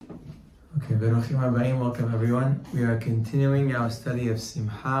Okay, Beruchim Habayim, welcome everyone. We are continuing our study of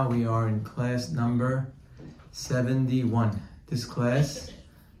Simha. We are in class number 71. This class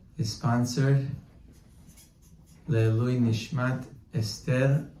is sponsored Le'elui Nishmat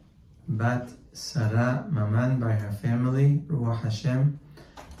Esther Bat Sarah Maman by her family, Ruach Hashem,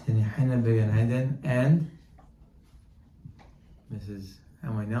 Tenihena Began Eden, and Mrs.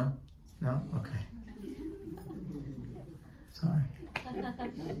 How do I know? No? Okay. Sorry.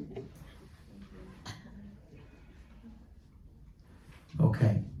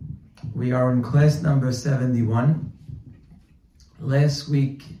 Okay, we are in class number 71. Last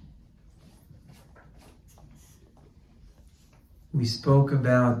week we spoke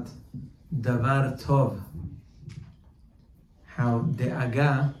about Davar Tov, how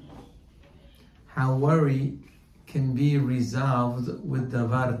De'aga, how worry can be resolved with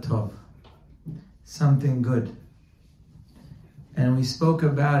Davar Tov, something good. And we spoke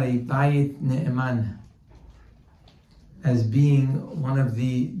about a Bayit Ne'eman as being one of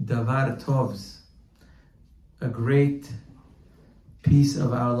the Davar Tovs, a great piece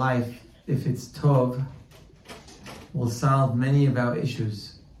of our life. If it's Tov, will solve many of our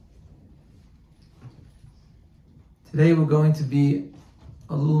issues. Today we're going to be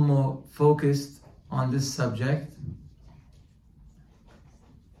a little more focused on this subject.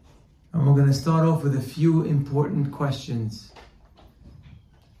 And we're going to start off with a few important questions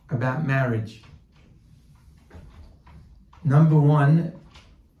about marriage. Number one,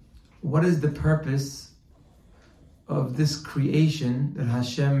 what is the purpose of this creation that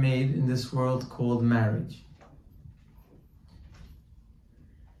Hashem made in this world called marriage?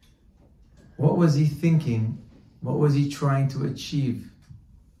 What was He thinking? What was He trying to achieve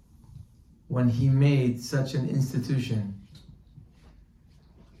when He made such an institution?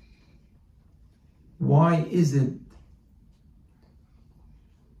 Why is it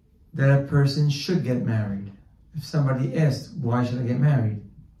that a person should get married? If somebody asks, why should I get married?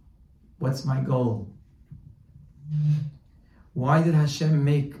 What's my goal? Why did Hashem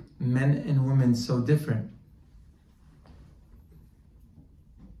make men and women so different?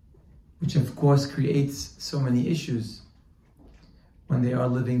 Which of course creates so many issues when they are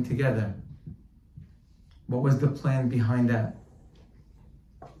living together. What was the plan behind that?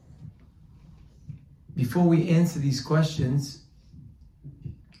 Before we answer these questions,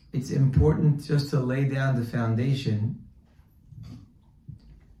 it's important just to lay down the foundation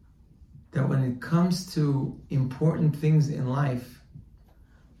that when it comes to important things in life,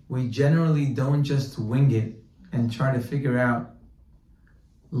 we generally don't just wing it and try to figure out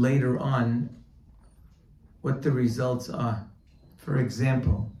later on what the results are. For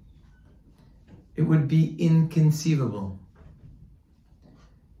example, it would be inconceivable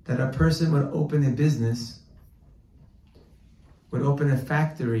that a person would open a business, would open a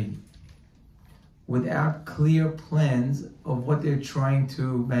factory without clear plans of what they're trying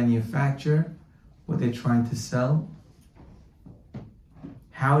to manufacture, what they're trying to sell,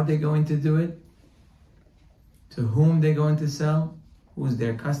 how they're going to do it, to whom they're going to sell, who's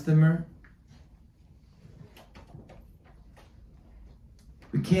their customer.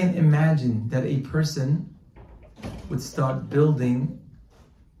 We can't imagine that a person would start building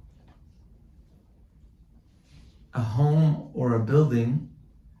a home or a building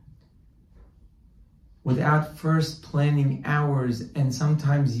without first planning hours and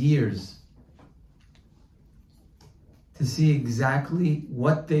sometimes years to see exactly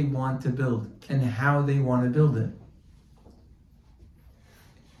what they want to build and how they want to build it.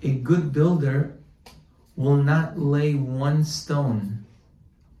 A good builder will not lay one stone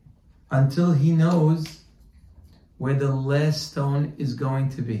until he knows where the last stone is going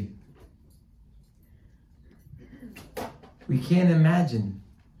to be. We can't imagine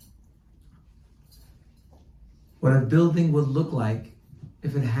what a building would look like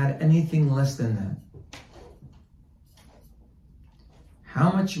if it had anything less than that.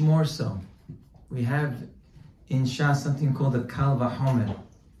 How much more so? We have in Shas something called a Kal Vachomer.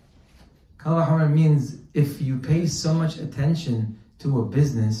 Kal Vachomer means if you pay so much attention to a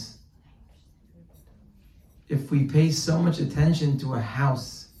business, if we pay so much attention to a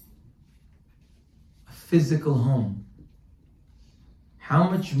house, a physical home, how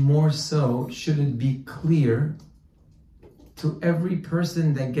much more so should it be clear to every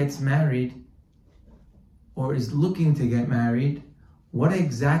person that gets married or is looking to get married, what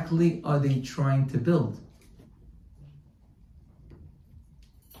exactly are they trying to build?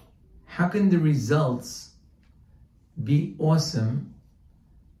 How can the results be awesome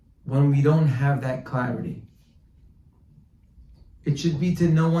when we don't have that clarity? It should be to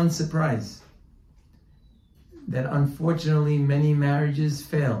no one's surprise that unfortunately many marriages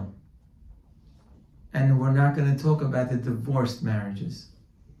fail And we're not going to talk about the divorced marriages.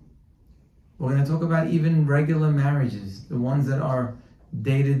 We're going to talk about even regular marriages, the ones that are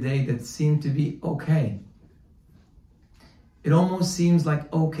day-to-day that seem to be okay. It almost seems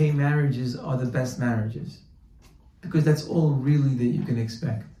like okay marriages are the best marriages, because that's all really that you can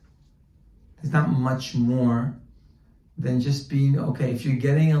expect. There's not much more than just being okay. If you're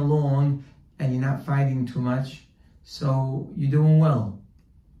getting along and you're not fighting too much, so you're doing well.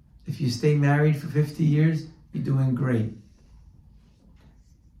 If you stay married for 50 years, you're doing great.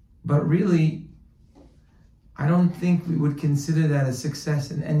 But really, I don't think we would consider that a success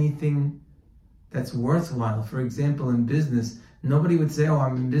in anything that's worthwhile. For example, in business, nobody would say, oh,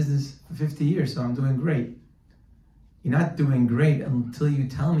 I'm in business for 50 years, so I'm doing great. You're not doing great until you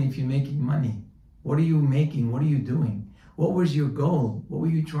tell me if you're making money. What are you making? What are you doing? What was your goal? What were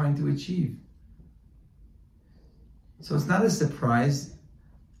you trying to achieve? So it's not a surprise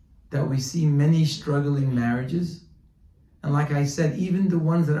that we see many struggling marriages. And like I said, even the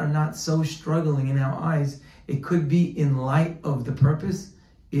ones that are not so struggling in our eyes, it could be in light of the purpose.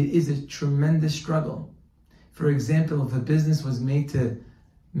 It is a tremendous struggle. For example, if a business was made to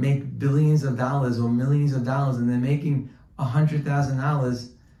make billions of dollars or millions of dollars and they're making $100,000,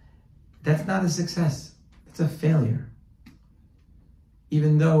 that's not a success. It's a failure.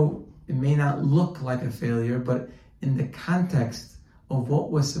 Even though it may not look like a failure, but in the context of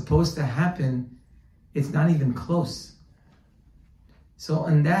what was supposed to happen, it's not even close. So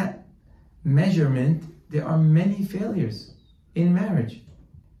in that measurement, there are many failures in marriage.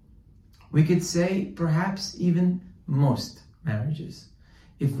 We could say perhaps even most marriages.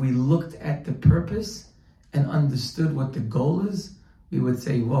 If we looked at the purpose and understood what the goal is, we would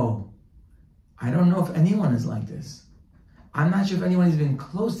say, whoa, I don't know if anyone is like this. I'm not sure if anyone has been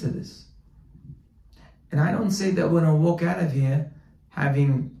close to this. And I don't say that we're going to walk out of here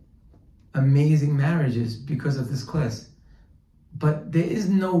having amazing marriages because of this class. But there is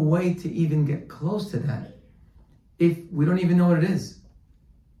no way to even get close to that if we don't even know what it is.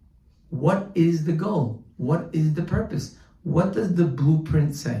 What is the goal? What is the purpose? What does the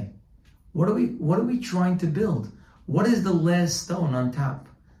blueprint say? What are we trying to build? What is the last stone on top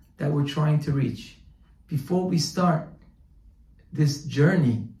that we're trying to reach? Before we start this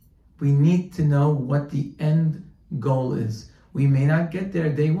journey, we need to know what the end goal is. We may not get there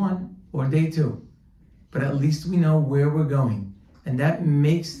day one or day two, but at least we know where we're going. And that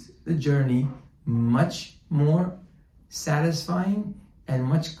makes the journey much more satisfying and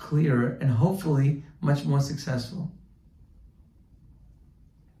much clearer and hopefully much more successful.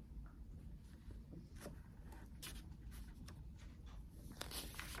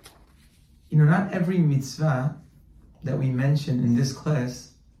 Not every mitzvah that we mention in this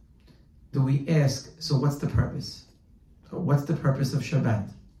class do we ask, so what's the purpose? So what's the purpose of Shabbat?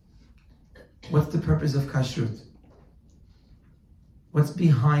 What's the purpose of Kashrut? What's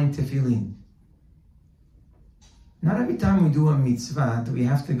behind Tefillin? Not every time we do a mitzvah do we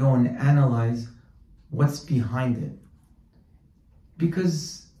have to go and analyze what's behind it.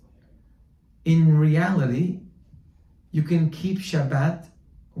 Because in reality, you can keep Shabbat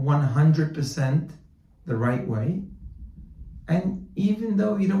 100% the right way, and even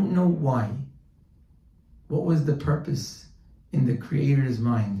though you don't know why, what was the purpose in the Creator's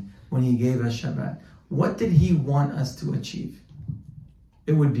mind when He gave us Shabbat? What did He want us to achieve?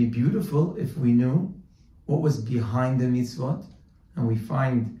 It would be beautiful if we knew what was behind the mitzvot, and we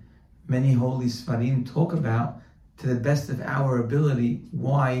find many holy Sfarim talk about, to the best of our ability,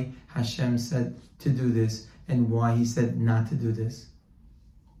 why Hashem said to do this and why He said not to do this.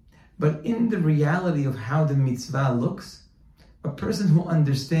 But in the reality of how the mitzvah looks, a person who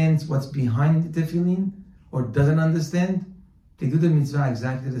understands what's behind the tefillin or doesn't understand, they do the mitzvah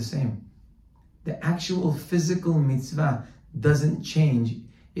exactly the same. The actual physical mitzvah doesn't change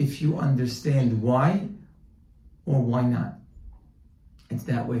if you understand why or why not. It's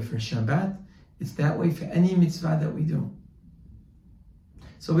that way for Shabbat. It's that way for any mitzvah that we do.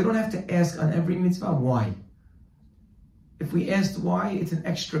 So we don't have to ask on every mitzvah why. If we asked why, it's an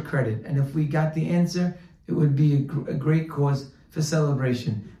extra credit. And if we got the answer, it would be a great cause for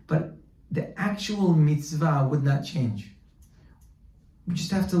celebration. But the actual mitzvah would not change. We just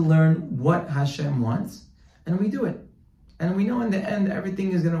have to learn what Hashem wants, and we do it. And we know in the end,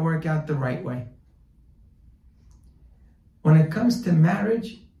 everything is going to work out the right way. When it comes to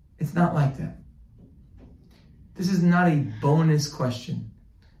marriage, it's not like that. This is not a bonus question.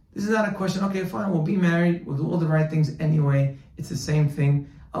 This is not a question, okay, fine, we'll be married, we'll do all the right things anyway, it's the same thing.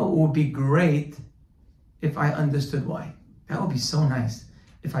 Oh, it would be great if I understood why. That would be so nice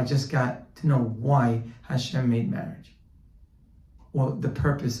if I just got to know why Hashem made marriage, or the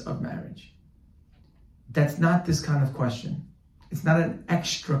purpose of marriage. That's not this kind of question. It's not an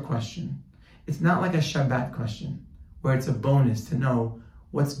extra question. It's not like a Shabbat question, where it's a bonus to know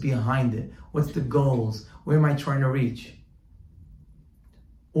what's behind it, what's the goals, where am I trying to reach.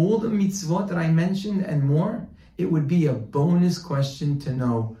 All the mitzvot that I mentioned and more, it would be a bonus question to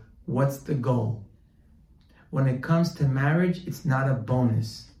know what's the goal. When it comes to marriage, it's not a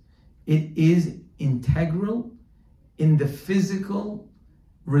bonus. It is integral in the physical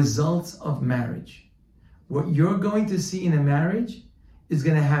results of marriage. What you're going to see in a marriage is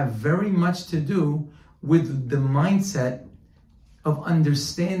going to have very much to do with the mindset of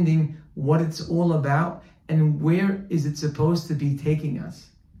understanding what it's all about and where is it supposed to be taking us.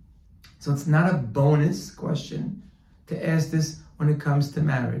 So it's not a bonus question to ask this when it comes to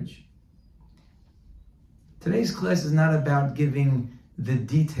marriage. Today's class is not about giving the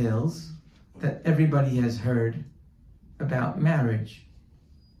details that everybody has heard about marriage.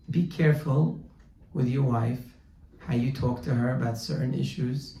 Be careful with your wife, how you talk to her about certain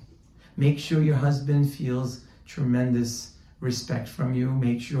issues. Make sure your husband feels tremendous respect from you.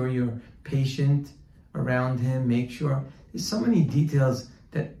 Make sure you're patient around him. Make sure, there's so many details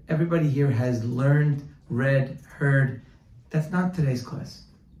that everybody here has learned, read, heard. That's not today's class.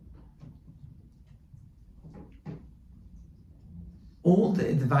 All the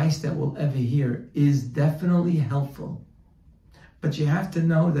advice that we'll ever hear is definitely helpful, but you have to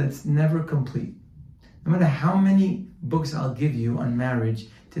know that it's never complete. No matter how many books I'll give you on marriage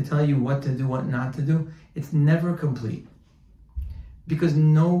to tell you what to do, what not to do, it's never complete. Because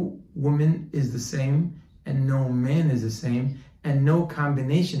no woman is the same, and no man is the same, and no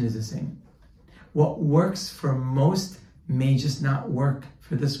combination is the same. What works for most may just not work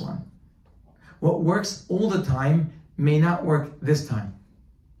for this one. What works all the time may not work this time.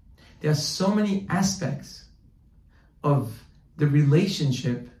 There are so many aspects of the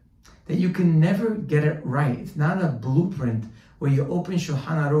relationship that you can never get it right. It's not a blueprint where you open Shulchan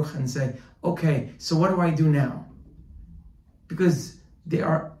Aruch and say, okay, so what do I do now? Because there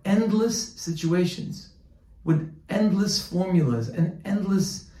are endless situations with endless formulas and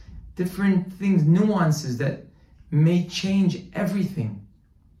endless different things, nuances that may change everything.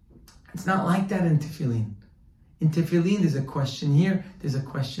 It's not like that in Tefillin. In Tefillin, there's a question here, there's a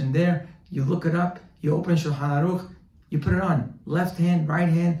question there. You look it up, you open Shulchan Aruch, you put it on. Left hand, right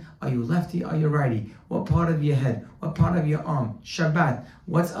hand. Are you lefty? Are you righty? What part of your head? What part of your arm? Shabbat.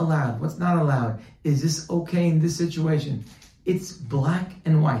 What's allowed? What's not allowed? Is this okay in this situation? It's black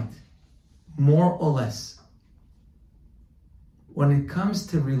and white, more or less. When it comes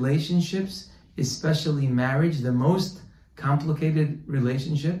to relationships, especially marriage, the most complicated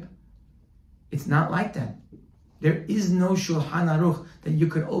relationship, it's not like that. There is no Shulchan Aruch that you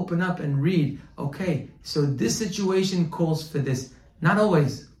could open up and read, okay, so this situation calls for this. Not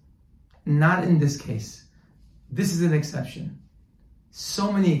always. Not in this case. This is an exception.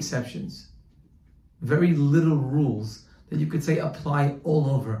 So many exceptions. Very little rules that you could say apply all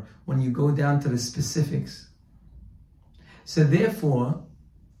over when you go down to the specifics. So therefore,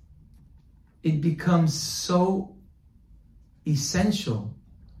 it becomes so essential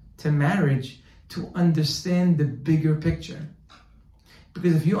to marriage to understand the bigger picture.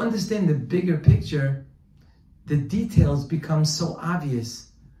 Because if you understand the bigger picture, the details become so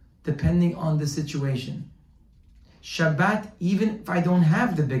obvious depending on the situation. Shabbat, even if I don't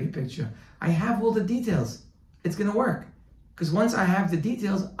have the bigger picture, I have all the details. It's going to work. Because once I have the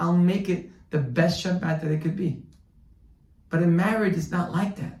details, I'll make it the best Shabbat that it could be. But in marriage, it's not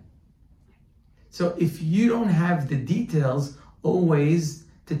like that. So if you don't have the details always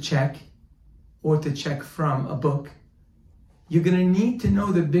to check or to check from a book, you're going to need to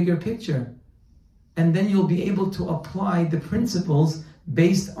know the bigger picture. And then you'll be able to apply the principles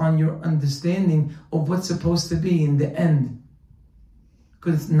based on your understanding of what's supposed to be in the end.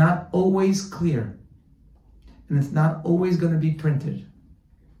 Because it's not always clear. And it's not always going to be printed.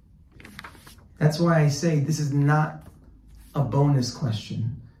 That's why I say this is not a bonus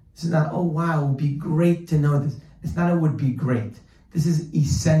question. This is not, oh wow, it would be great to know this. It's not, it would be great. This is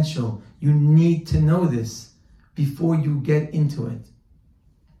essential. You need to know this before you get into it.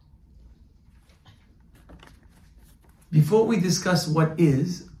 Before we discuss what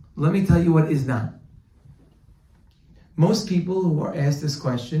is, let me tell you what is not. Most people who are asked this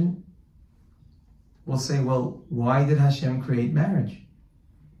question will say, well, why did Hashem create marriage?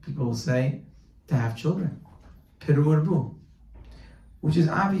 People will say, to have children. Piru urbu. Which is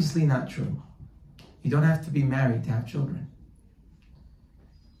obviously not true. You don't have to be married to have children.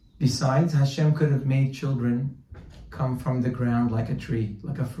 Besides, Hashem could have made children come from the ground like a tree,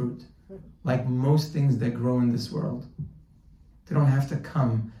 like a fruit, like most things that grow in this world. They don't have to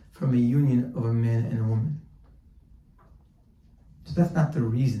come from a union of a man and a woman. So that's not the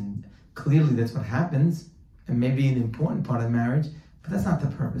reason. Clearly that's what happens, and maybe an important part of marriage, but that's not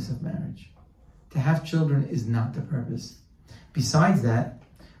the purpose of marriage. To have children is not the purpose. Besides that,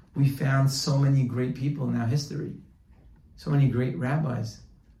 we found so many great people in our history, so many great rabbis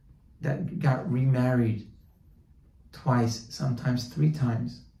that got remarried twice, sometimes 3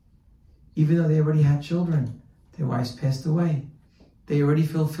 times. Even though they already had children, their wives passed away. They already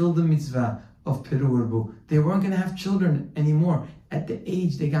fulfilled the mitzvah of Piru Urbu. They weren't going to have children anymore at the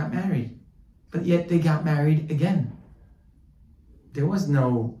age they got married. But yet they got married again. There was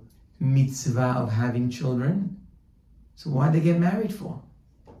no mitzvah of having children. So why did they get married for?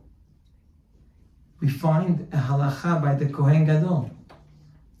 We find a halacha by the Kohen Gadol.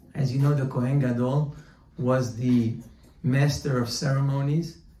 As you know, the Kohen Gadol was the master of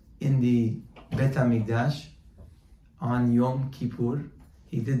ceremonies in the Bet HaMikdash on Yom Kippur.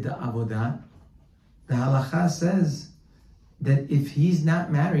 He did the avodah. The halacha says that if he's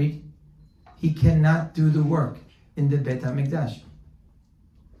not married, he cannot do the work in the Bet HaMikdash.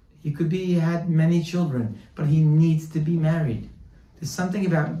 He had many children, but he needs to be married. There's something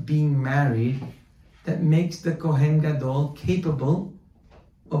about being married that makes the Kohen Gadol capable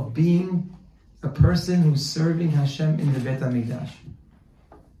of being a person who's serving Hashem in the Bet HaMikdash.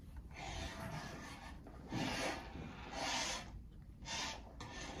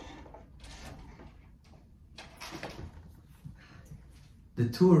 The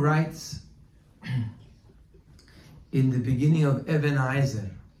Tur writes in the beginning of Even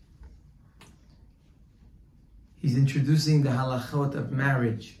Ezer, he's introducing the halachot of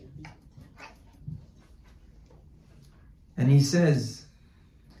marriage. And he says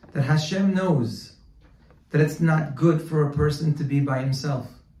that Hashem knows that it's not good for a person to be by himself.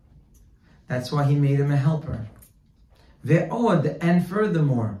 That's why he made him a helper. Ve'od, and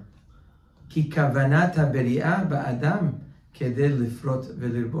furthermore, ki kavanat ha'beri'ah ba'adam kedei lifrot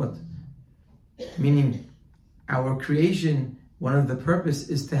ve'lirbot. Meaning, our creation, one of the purpose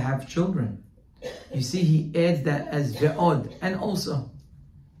is to have children. You see, he adds that as ve'od, and also.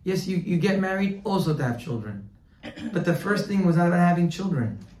 Yes, you get married also to have children. But the first thing was not about having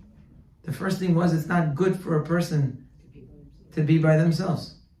children. The first thing was it's not good for a person to be by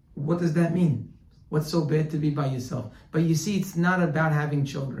themselves. What does that mean? What's so bad to be by yourself? But you see, it's not about having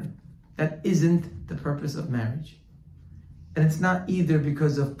children. That isn't the purpose of marriage. And it's not either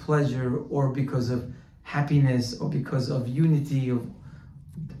because of pleasure or because of happiness or because of unity.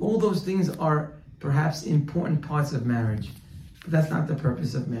 All those things are perhaps important parts of marriage, but that's not the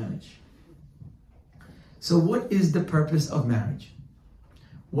purpose of marriage. So what is the purpose of marriage?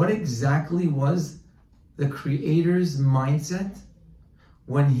 What exactly was the Creator's mindset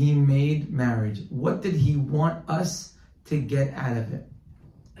when he made marriage? What did he want us to get out of it?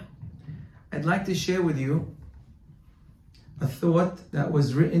 I'd like to share with you a thought that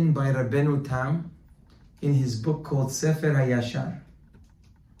was written by Rabbeinu Tam in his book called Sefer HaYashar.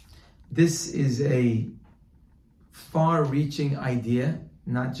 This is a far-reaching idea,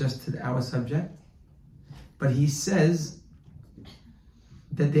 not just to our subject, but he says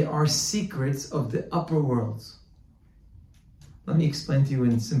that there are secrets of the upper worlds. Let me explain to you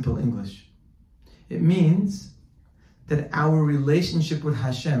in simple English. It means that our relationship with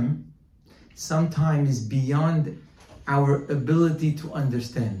Hashem sometimes is beyond our ability to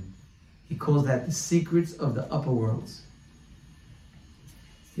understand. He calls that the secrets of the upper worlds.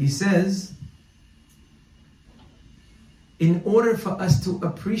 He says, in order for us to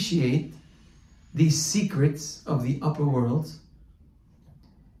appreciate these secrets of the upper worlds,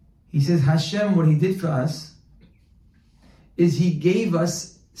 he says Hashem, what he did for us is he gave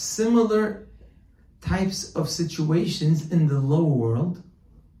us similar types of situations in the lower world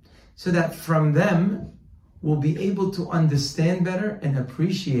so that from them we'll be able to understand better and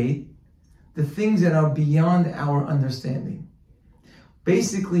appreciate the things that are beyond our understanding.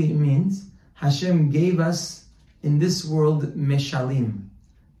 Basically, it means Hashem gave us in this world meshalim,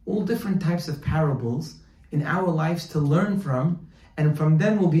 all different types of parables in our lives to learn from, and from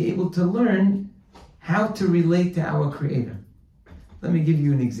them we'll be able to learn how to relate to our Creator. Let me give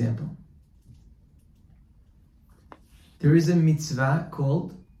you an example. There is a mitzvah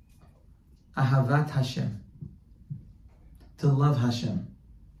called Ahavat Hashem, to love Hashem.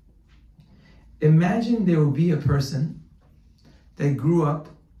 Imagine there will be a person that grew up,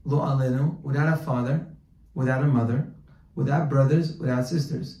 lo alenu, without a father, without a mother, without brothers, without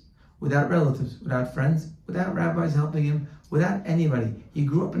sisters, without relatives, without friends, without rabbis helping him, without anybody. He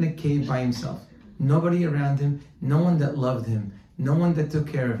grew up in a cave by himself. Nobody around him, no one that loved him, no one that took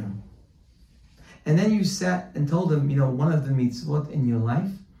care of him. And then you sat and told him, one of the mitzvot in your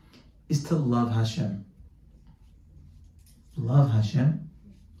life is to love Hashem. Love Hashem?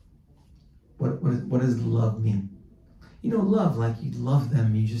 What does love mean? You know, love, like you love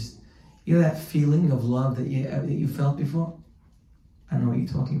them, you know that feeling of love that you felt before? I don't know what you're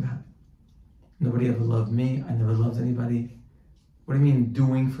talking about. Nobody ever loved me. I never loved anybody. What do you mean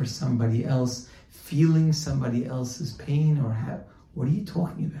doing for somebody else? Feeling somebody else's pain or what are you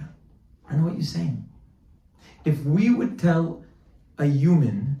talking about? I know what you're saying. If we would tell a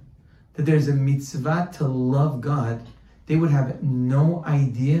human that there's a mitzvah to love God, they would have no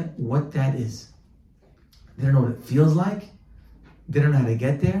idea what that is. They don't know what it feels like. They don't know how to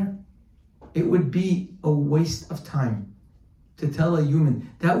get there. It would be a waste of time to tell a human.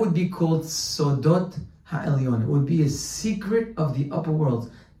 That would be called Sodot Ha'elyon. It would be a secret of the upper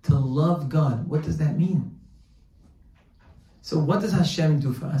world to love God. What does that mean? So what does Hashem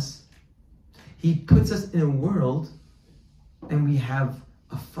do for us? He puts us in a world and we have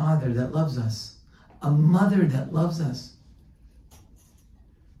a father that loves us, a mother that loves us,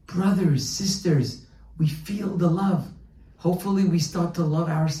 brothers, sisters. We feel the love. Hopefully we start to love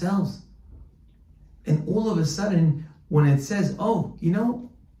ourselves. And all of a sudden, when it says, oh, you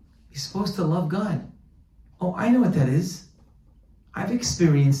know, you're supposed to love God. Oh, I know what that is. I've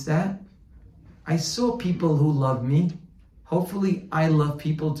experienced that. I saw people who love me. Hopefully I love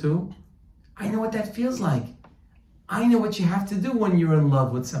people too. I know what that feels like. I know what you have to do when you're in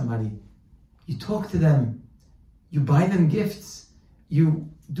love with somebody. You talk to them. You buy them gifts. You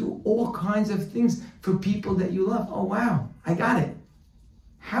do all kinds of things for people that you love. Oh, wow, I got it.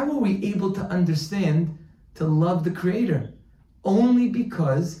 How are we able to understand to love the Creator? Only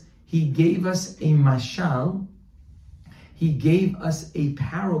because He gave us a mashal. He gave us a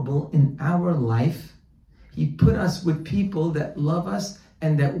parable in our life. He put us with people that love us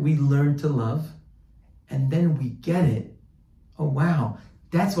and that we learn to love. And then we get it. Oh, wow,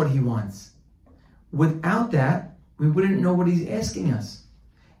 that's what He wants. Without that, we wouldn't know what He's asking us.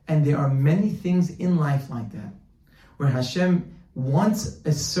 And there are many things in life like that, where Hashem wants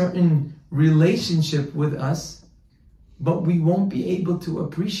a certain relationship with us, but we won't be able to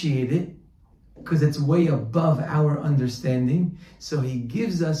appreciate it because it's way above our understanding. So He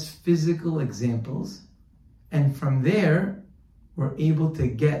gives us physical examples, and from there, we're able to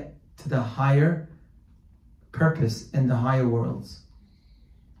get to the higher purpose and the higher worlds.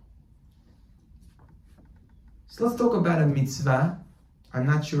 So let's talk about a mitzvah. I'm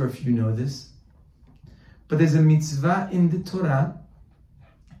not sure if you know this, but there's a mitzvah in the Torah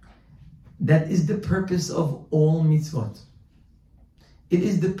that is the purpose of all mitzvot. It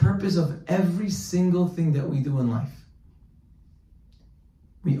is the purpose of every single thing that we do in life.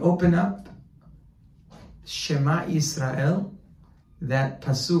 We open up Shema Yisrael, that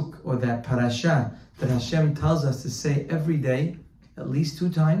pasuk or that parasha that Hashem tells us to say every day, at least 2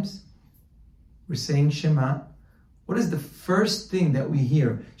 times. We're saying Shema. What is the first thing that we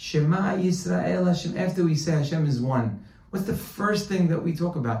hear? Shema Yisrael Hashem. After we say Hashem is one, what's the first thing that we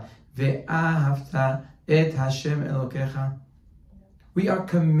talk about? Ve'ahavta et Hashem Elokecha. We are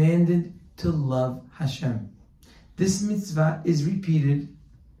commanded to love Hashem. This mitzvah is repeated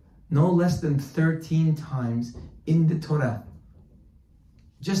no less than 13 times in the Torah.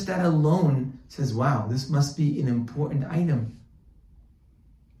 Just that alone says, wow, this must be an important item.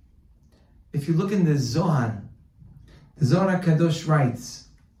 If you look in the Zohar Kadosh writes,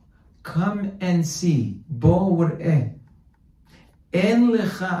 come and see, bo v'r'eh, en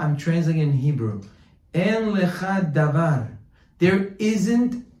lecha, I'm translating in Hebrew, en lecha davar, there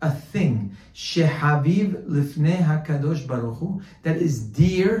isn't a thing, shehaviv lifnei HaKadosh Baruch Hu, that is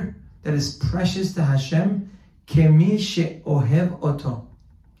dear, that is precious to Hashem, kemi she'ohev oto.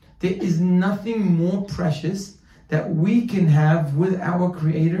 There is nothing more precious that we can have with our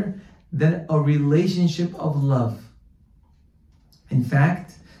Creator than a relationship of love. In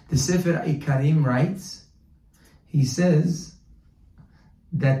fact, the Sefer Ikarim writes, he says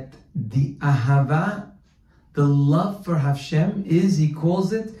that the ahava, the love for Hashem is, he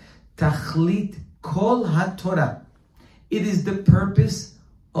calls it, tachlit kol ha-Torah. It is the purpose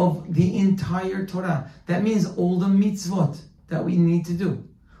of the entire Torah. That means all the mitzvot that we need to do.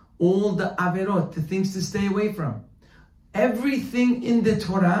 All the averot, the things to stay away from. Everything in the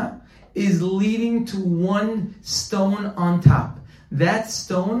Torah is leading to one stone on top. That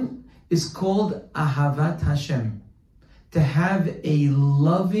stone is called Ahavat Hashem. To have a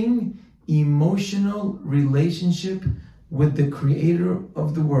loving, emotional relationship with the Creator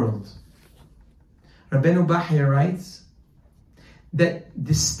of the world. Rabbeinu Bachya writes that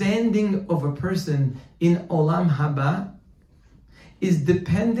the standing of a person in Olam Haba is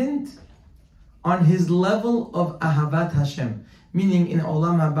dependent on his level of Ahavat Hashem. Meaning in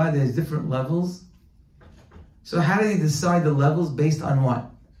Olam Haba there's different levels. So how do they decide the levels? Based on what?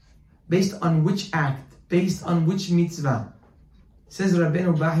 Based on which act? Based on which mitzvah? Says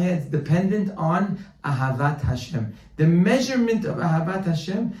Rabbeinu Bahya, it's dependent on Ahavat Hashem. The measurement of Ahavat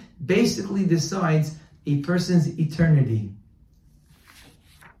Hashem basically decides a person's eternity.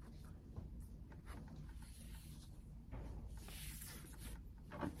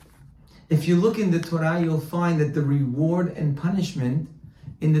 If you look in the Torah, you'll find that the reward and punishment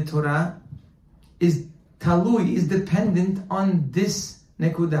in the Torah is talui, is dependent on this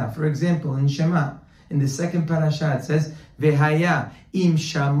nekuda. For example, in Shema, in the second parasha, it says, Vehaya im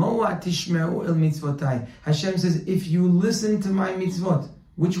shamoa tishmeu el mitzvotai. Hashem says, if you listen to my mitzvot,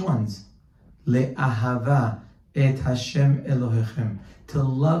 which ones? Le'ahava et Hashem Elohechem. To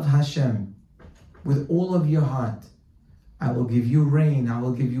love Hashem with all of your heart. I will give you rain, I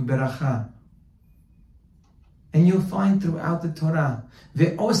will give you beracha. And you'll find throughout the Torah,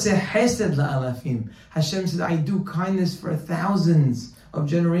 Ve'oseh chesed la'alafim. Hashem says, I do kindness for thousands of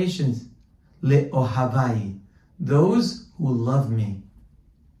generations. Le'ohavai. Those who love me.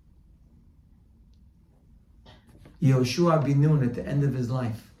 Yehoshua bin Nun, at the end of his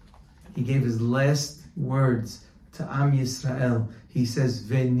life, he gave his last words to Am Yisrael. He says,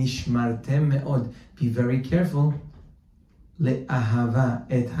 Ve'nishmartem me'od. Be very careful. Le'ahava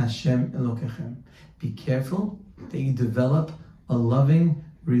et Hashem Elokechem. Be careful that you develop a loving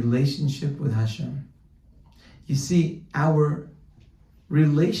relationship with Hashem. You see, our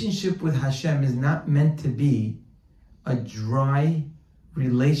relationship with Hashem is not meant to be a dry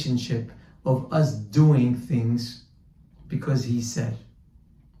relationship of us doing things because He said.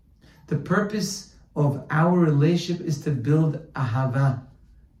 The purpose of our relationship is to build ahava,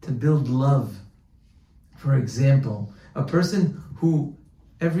 to build love. For example, a person who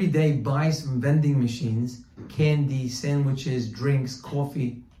every day buys from vending machines, candy, sandwiches, drinks,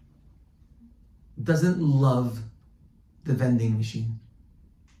 coffee, doesn't love the vending machine.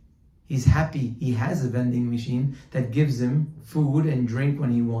 He's happy he has a vending machine that gives him food and drink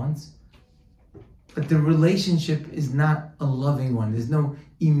when he wants. But the relationship is not a loving one. There's no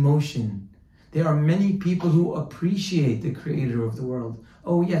emotion. There are many people who appreciate the creator of the world.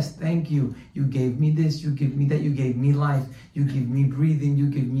 Oh yes, thank you. You gave me this, you give me that, you gave me life, you give me breathing, you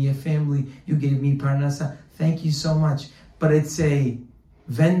give me a family, you gave me parnasa. Thank you so much. But it's a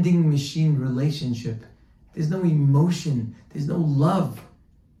vending machine relationship. There's no emotion, there's no love.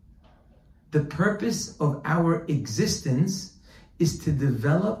 The purpose of our existence is to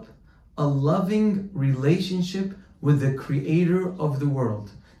develop a loving relationship with the creator of the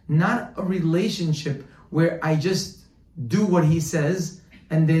world. Not a relationship where I just do what he says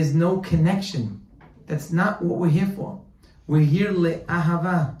and there's no connection. That's not what we're here for. We're here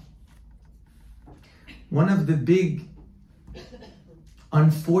le'ahava. One of the big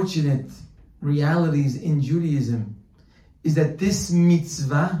unfortunate realities in Judaism is that this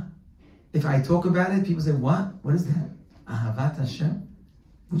mitzvah, if I talk about it, people say, what? What is that? Ahavat Hashem?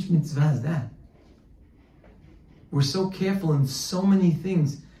 Which mitzvah is that? We're so careful in so many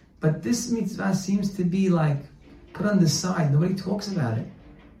things, but this mitzvah seems to be like put on the side. Nobody talks about it.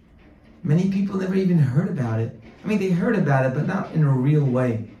 Many people never even heard about it. I mean, they heard about it, but not in a real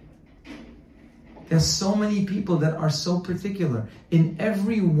way. There's so many people that are so particular in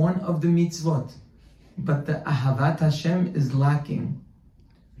every one of the mitzvot, but the Ahavat Hashem is lacking.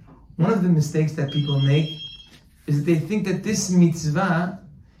 One of the mistakes that people make is that they think that this mitzvah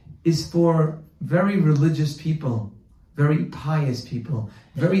is for very religious people, very pious people,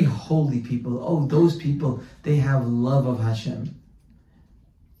 very holy people. Oh, those people, they have love of Hashem.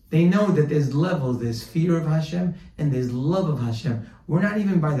 They know that there's levels, there's fear of Hashem and there's love of Hashem. We're not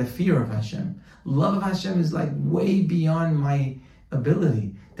even by the fear of Hashem. Love of Hashem is like way beyond my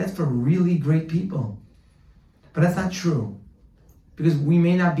ability. That's for really great people. But that's not true. Because we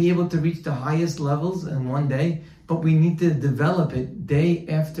may not be able to reach the highest levels in one day, but we need to develop it day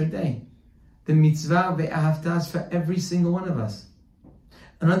after day. The mitzvah ve'ahavta is for every single one of us.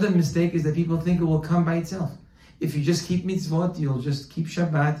 Another mistake is that people think it will come by itself. If you just keep mitzvot, you'll just keep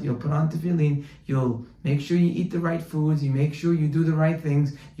Shabbat, you'll put on tefillin, you'll make sure you eat the right foods, you make sure you do the right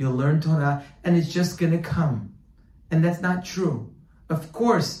things, you'll learn Torah, and it's just going to come. And that's not true. Of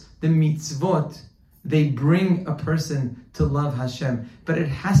course, the mitzvot, they bring a person to love Hashem, but it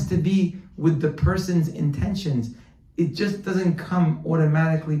has to be with the person's intentions. It just doesn't come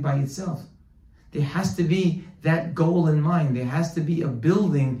automatically by itself. There has to be that goal in mind. There has to be a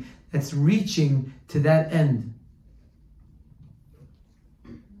building that's reaching to that end.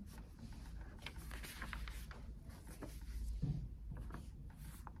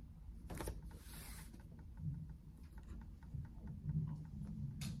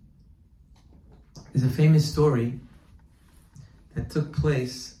 is a famous story that took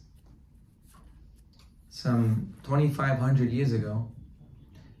place some 2,500 years ago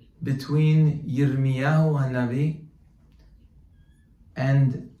between Yirmiyahu Hanavi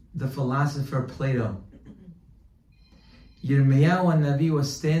and the philosopher Plato. Yirmiyahu Hanavi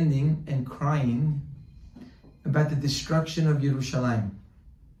was standing and crying about the destruction of Jerusalem.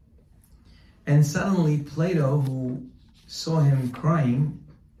 And suddenly Plato, who saw him crying,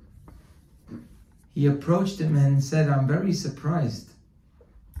 he approached him and said, "I'm very surprised."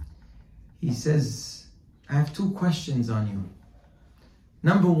 He says, "I have two questions on you.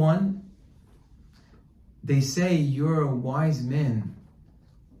 Number one, they say you're a wise man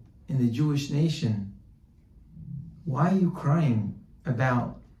in the Jewish nation. Why are you crying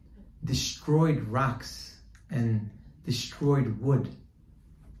about destroyed rocks and destroyed wood?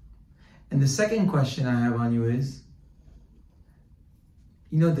 And the second question I have on you is,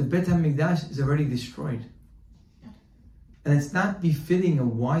 the Beit HaMikdash is already destroyed. And it's not befitting a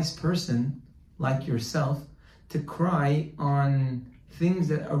wise person like yourself to cry on things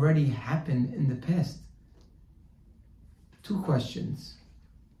that already happened in the past." Two questions.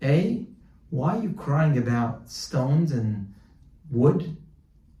 A, why are you crying about stones and wood?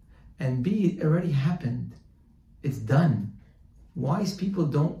 And B, it already happened. It's done. Wise people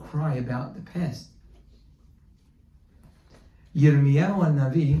don't cry about the past. Yirmiyahu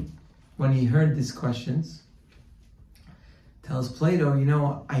Hanavi, when he heard these questions, tells Plato,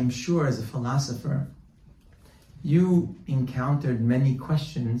 I'm sure as a philosopher, you encountered many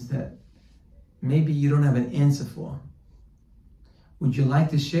questions that maybe you don't have an answer for. Would you like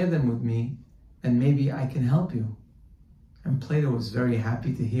to share them with me, and maybe I can help you? And Plato was very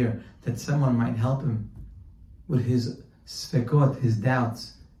happy to hear that someone might help him with his sfekot, his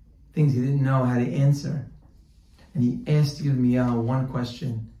doubts, things he didn't know how to answer. And he asked Yirmiyahu one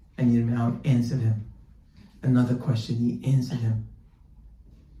question, and Yirmiyahu answered him. Another question, he answered him.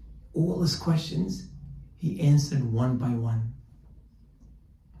 All his questions, he answered one by one.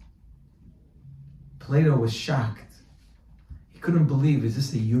 Plato was shocked. He couldn't believe, is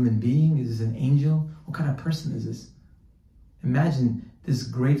this a human being? Is this an angel? What kind of person is this? Imagine this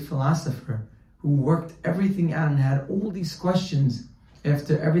great philosopher who worked everything out and had all these questions.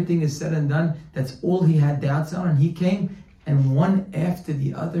 After everything is said and done, that's all he had doubts on. And he came, and one after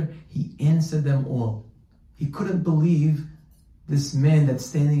the other, he answered them all. He couldn't believe this man that's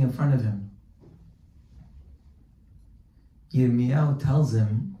standing in front of him. Yirmiyahu tells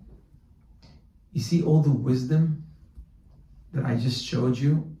him, you see all the wisdom that I just showed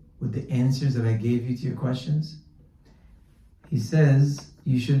you with the answers that I gave you to your questions? He says,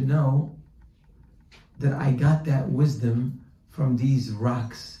 you should know that I got that wisdom from these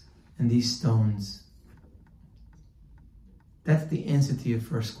rocks and these stones. That's the answer to your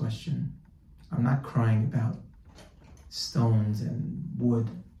first question. I'm not crying about stones and wood.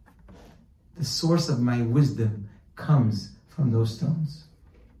 The source of my wisdom comes from those stones.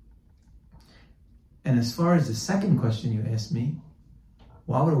 And as far as the second question you asked me,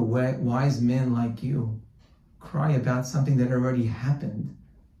 why would a wise man like you cry about something that already happened?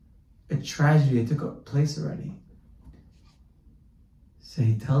 A tragedy that took place already. So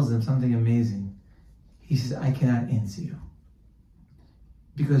he tells them something amazing. He says, I cannot answer you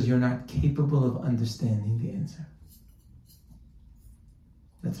because you're not capable of understanding the answer.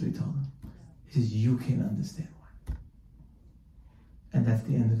 That's what he told them. He says, you can't understand why. And that's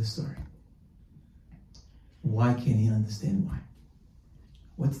the end of the story. Why can't he understand why?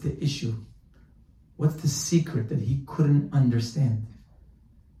 What's the issue? What's the secret that he couldn't understand?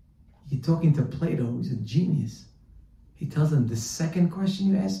 You're talking to Plato, who's a genius. He tells him, the second question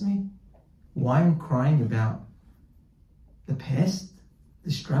you asked me, why I'm crying about the past,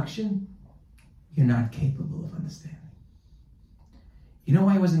 destruction, you're not capable of understanding. You know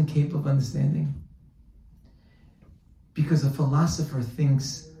why I wasn't capable of understanding? Because a philosopher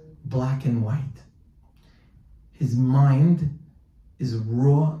thinks black and white. His mind is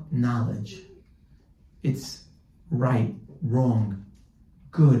raw knowledge. It's right, wrong,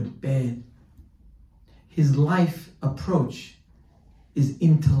 good, bad. His life approach is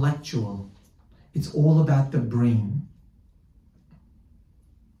intellectual. It's all about the brain.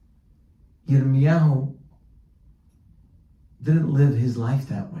 Yirmiyahu didn't live his life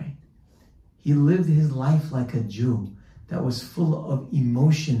that way. He lived his life like a Jew that was full of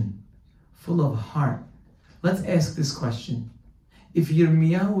emotion, full of heart. Let's ask this question. If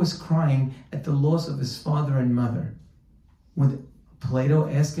Yirmiyahu was crying at the loss of his father and mother, would Plato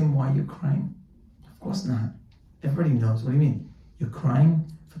ask him, why you're crying? Of course not. Everybody knows. What do you mean? You're crying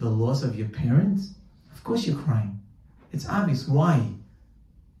for the loss of your parents? Of course you're crying. It's obvious. Why?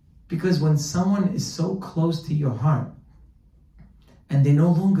 Because when someone is so close to your heart and they're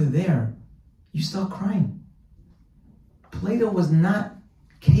no longer there, you start crying. Plato was not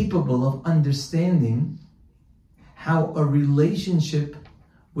capable of understanding how a relationship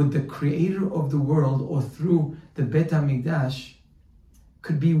with the creator of the world or through the Bet HaMikdash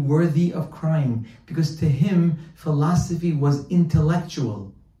could be worthy of crying, because to him philosophy was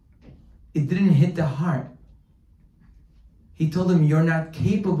intellectual. It didn't hit the heart. He told him, you're not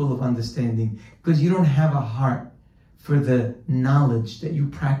capable of understanding because you don't have a heart for the knowledge that you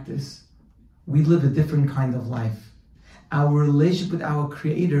practice. We live a different kind of life. Our relationship with our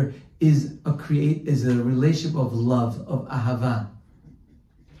creator is a relationship of love, of ahava.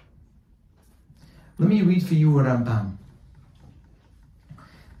 Let me read for you a Rambam.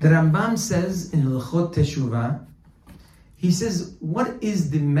 The Rambam says in Hilchot Teshuvah, he says, what is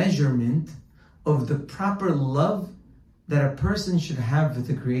the measurement of the proper love that a person should have with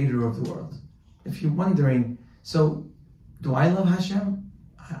the creator of the world? If you're wondering, so do I love Hashem?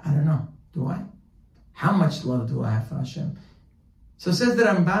 I don't know. Do I? How much love do I have for Hashem? So says the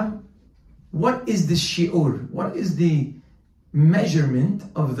Rambam, what is the shi'ur? What is the measurement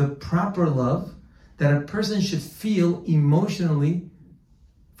of the proper love that a person should feel emotionally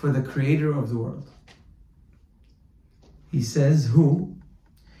for the creator of the world? He says, who?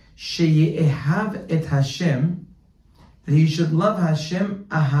 Sheyehav et Hashem, that he should love Hashem,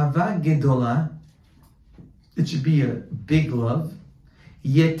 ahava gedola, it should be a big love,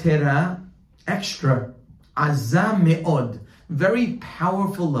 yetera, extra, azam me'od, very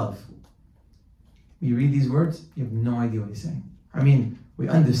powerful love. You read these words, you have no idea what he's saying. I mean, we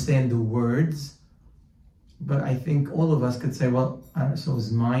understand the words, but I think all of us could say, well, I don't know, so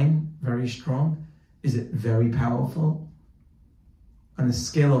is mine very strong? Is it very powerful? On a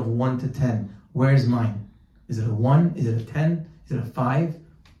scale of 1 to 10, where's mine? Is it a 1? Is it a 10? Is it a 5?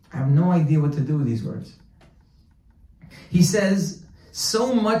 I have no idea what to do with these words. He says,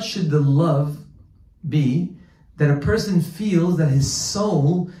 so much should the love be that a person feels that his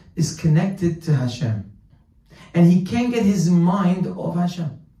soul is connected to Hashem. And he can't get his mind off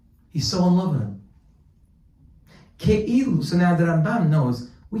Hashem. He's so in love with him. Ke'ilu. So now the Rambam knows,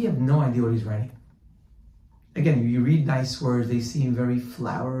 we have no idea what he's writing. Again, you read nice words, they seem very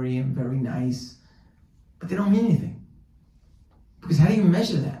flowery and very nice, but they don't mean anything. Because how do you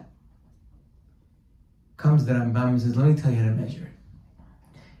measure that? Comes the Rambam and says, let me tell you how to measure it.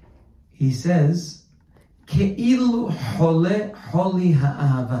 He says, Ke'ilu hole holi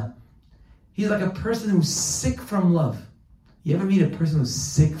ha'ava. He's like a person who's sick from love. You ever meet a person who's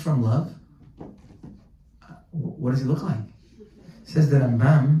sick from love? What does he look like? Says the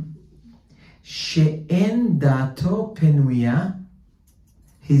Rambam, She'en dato penuya,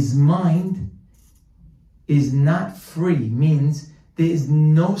 his mind is not free, means there is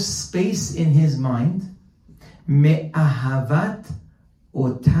no space in his mind, me'ahavat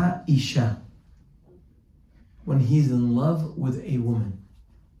ota isha, when he's in love with a woman.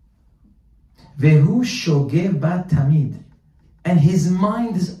 Vehu shoge ba tamid, and his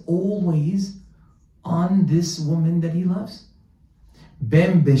mind is always on this woman that he loves.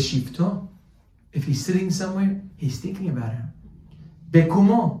 Bem beshifto, if he's sitting somewhere, he's thinking about her.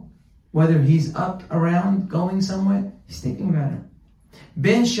 Bekumo, whether he's up, around, going somewhere, he's thinking about her.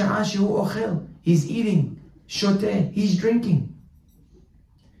 Ben sha'a shehu ochel, he's eating. Shoteh, he's drinking.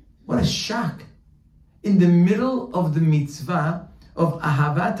 What a shock. In the middle of the mitzvah of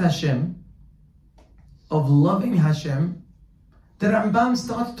ahavat Hashem, of loving Hashem, the Rambam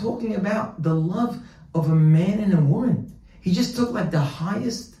starts talking about the love of a man and a woman. He just took like the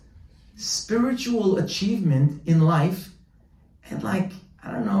highest spiritual achievement in life and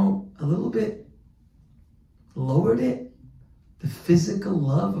a little bit lowered it. The physical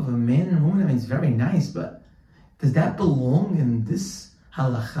love of a man and a woman, I mean, it's very nice, but does that belong in this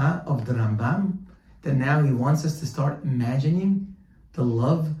halacha of the Rambam? That now he wants us to start imagining the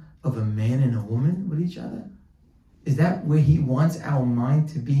love of a man and a woman with each other? Is that where he wants our mind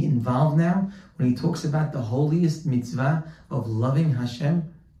to be involved now? When he talks about the holiest mitzvah of loving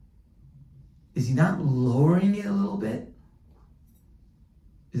Hashem? Is he not lowering it a little bit?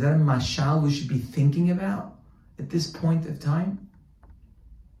 Is that a mashal we should be thinking about at this point of time?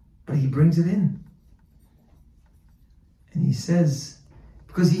 But he brings it in. And he says,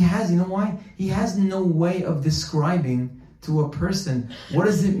 because he has, you know why? He has no way of describing to a person, what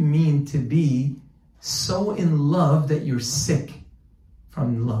does it mean to be so in love that you're sick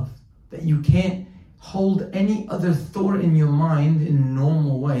from love, that you can't hold any other thought in your mind in a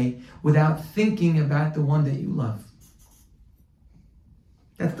normal way without thinking about the one that you love.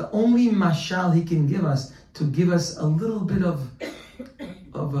 That's the only mashal he can give us to give us a little bit of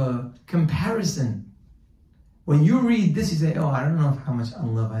of a comparison. When you read this, you say, oh, I don't know how much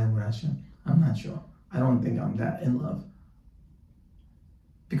in love I am with Hashem. I'm not sure. I don't think I'm that in love.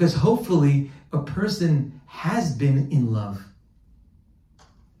 Because hopefully a person has been in love.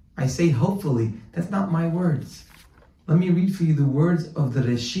 I say hopefully. That's not my words. Let me read for you the words of the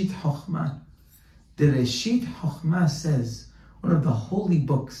Reshit Chochmah. The Reshit Chochmah says, one of the holy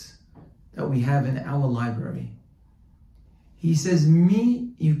books that we have in our library. He says,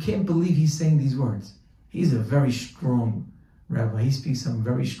 you can't believe he's saying these words. He's a very strong rabbi. He speaks some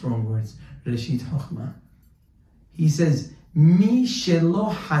very strong words. Reshit Chochmah. He says, Mi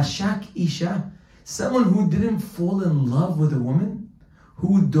shelo hashak isha, someone who didn't fall in love with a woman,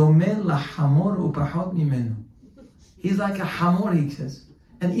 who domen lahamor upahot mimenu. He's like a hamor, he says,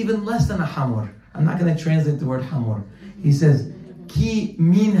 and even less than a hamor. I'm not going to translate the word hamor. He says, Ki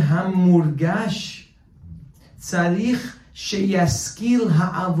min hamurgash tzarich sheyaskil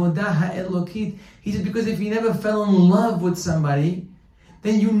ha'avodah ha'elokit. He says, because if you never fell in love with somebody,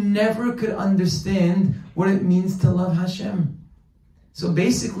 then you never could understand what it means to love Hashem. So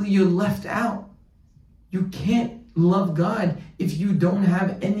basically, you're left out. You can't love God if you don't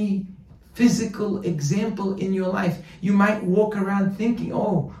have any physical example in your life. You might walk around thinking,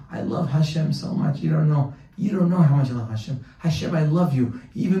 oh, I love Hashem so much. You don't know. You don't know how much I love Hashem. Hashem, I love you.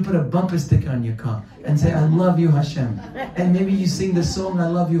 You even put a bumper sticker on your car and say, I love you, Hashem. And maybe you sing the song, I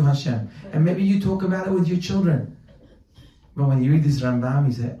love you, Hashem. And maybe you talk about it with your children. But when you read this Rambam,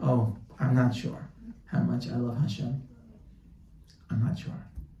 you say, oh, I'm not sure how much I love Hashem. I'm not sure.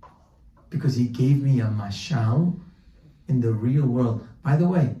 Because he gave me a mashal in the real world. By the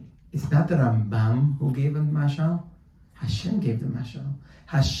way, it's not the Rambam who gave him mashal. Hashem gave the mashal.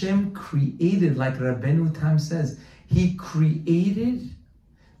 Hashem created, like Rabbeinu Tam says, he created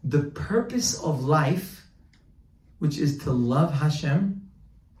the purpose of life, which is to love Hashem,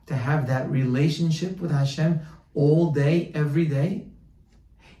 to have that relationship with Hashem all day, every day.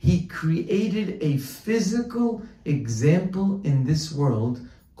 He created a physical example in this world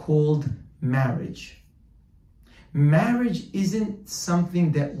called marriage. Marriage isn't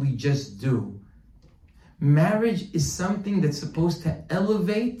something that we just do. Marriage is something that's supposed to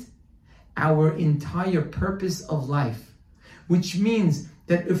elevate our entire purpose of life, which means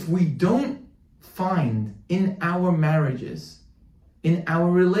that if we don't find in our marriages, in our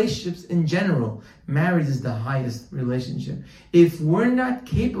relationships in general, marriage is the highest relationship. If we're not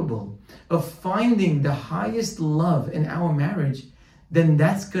capable of finding the highest love in our marriage, then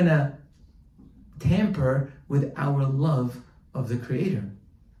that's going to tamper with our love of the Creator.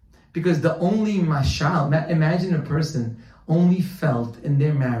 Because the only mashal, imagine a person only felt in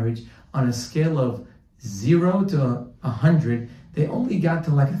their marriage on a scale of 0 to 100, they only got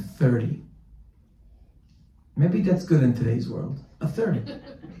to like a 30. Maybe that's good in today's world. A 30.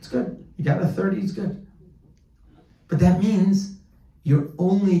 It's good. You got a 30, it's good. But that means you're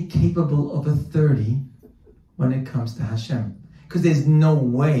only capable of a 30 when it comes to Hashem. Because there's no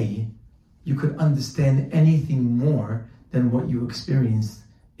way you could understand anything more than what you experienced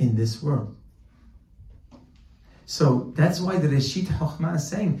in this world. So that's why the Reshit Chochmah is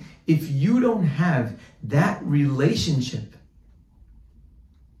saying, if you don't have that relationship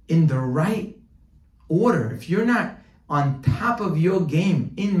in the right order, if you're not on top of your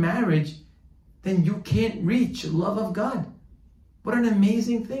game in marriage, then you can't reach love of God. What an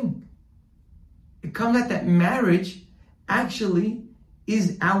amazing thing. It comes out that marriage actually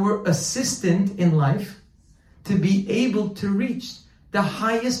is our assistant in life to be able to reach the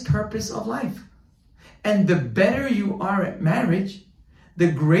highest purpose of life. And the better you are at marriage, the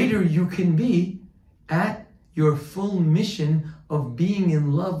greater you can be at your full mission of being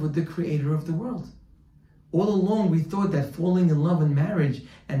in love with the Creator of the world. All along we thought that falling in love in marriage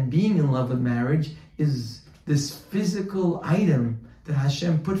and being in love with marriage is this physical item that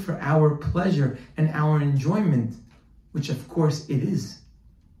Hashem put for our pleasure and our enjoyment, which of course it is.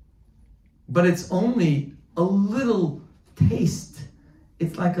 But it's only a little taste.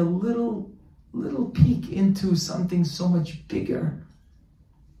 It's like a little peek into something so much bigger.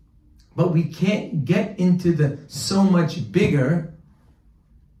 But we can't get into the so much bigger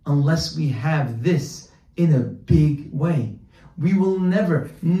unless we have this in a big way. We will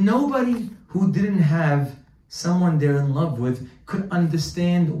never, nobody who didn't have someone they're in love with could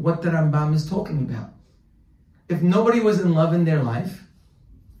understand what the Rambam is talking about. If nobody was in love in their life,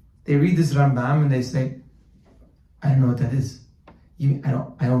 they read this Rambam and they say, I don't know what that is. I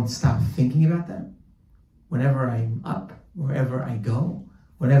don't stop thinking about that. Whenever I'm up, wherever I go,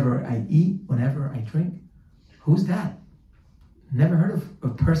 whenever I eat, whenever I drink. Who's that? Never heard of a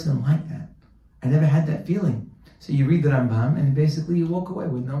person like that. I never had that feeling. So you read the Rambam and basically you walk away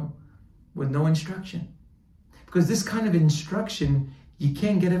with no instruction. Because this kind of instruction, you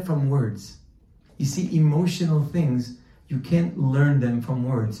can't get it from words. You see, emotional things, you can't learn them from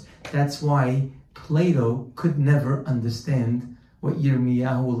words. That's why Plato could never understand what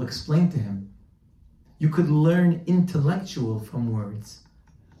Yirmiyahu will explain to him. You could learn intellectual from words,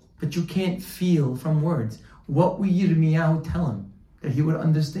 but you can't feel from words. What will Yirmiyahu tell him that he would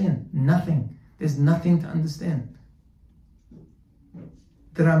understand? Nothing. There's nothing to understand.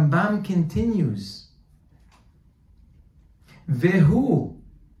 The Rambam continues. Vehu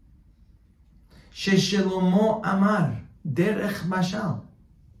sheshlomo amar derech mashal.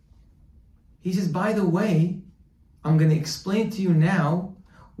 He says, by the way, I'm going to explain to you now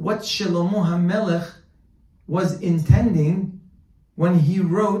what Shlomo HaMelech was intending when he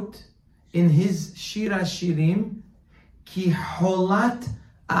wrote in his Shir HaShirim, Ki holat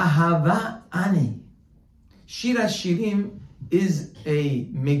ahava ani. Shir HaShirim is a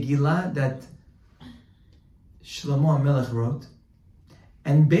Megillah that Shlomo HaMelech wrote.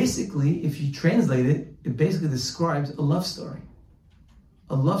 And basically, if you translate it, it basically describes a love story.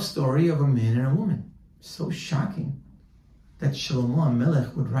 A love story of a man and a woman. So shocking that Shlomo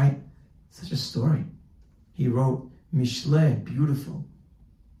HaMelech would write such a story. He wrote Mishle, beautiful.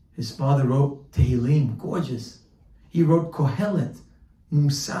 His father wrote Tehillim, gorgeous. He wrote Kohelet,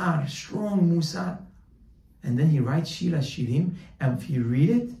 Musar, strong Musar. And then he writes Shir HaShirim, and if you read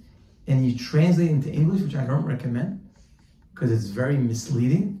it and you translate it into English, which I don't recommend, because it's very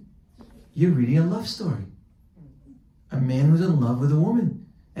misleading, you're reading a love story. A man who's in love with a woman,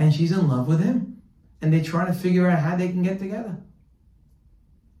 and she's in love with him. And they try to figure out how they can get together.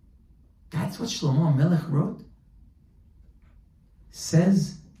 That's what Shlomo HaMelech wrote.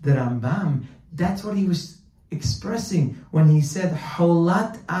 Says the Rambam, that's what he was expressing when he said,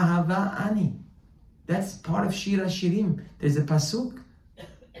 Holat ahava ani. That's part of Shir HaShirim. There's a pasuk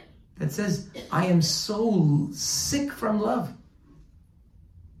that says, I am so sick from love.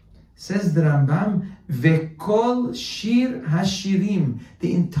 Says the Rambam, Vekol Shir HaShirim,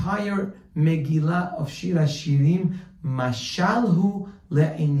 the entire Megillah of Shir HaShirim, Mashalhu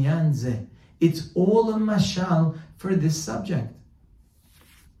le'inyan zeh. It's all a mashal for this subject.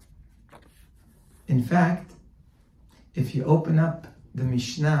 In fact, if you open up the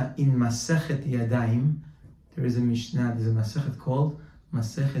Mishnah in Masechet Yadayim, there's a Masechet called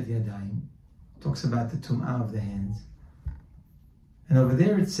Masechet Yadayim. It talks about the Tum'ah of the hands. And over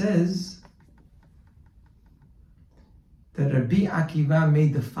there it says that Rabbi Akiva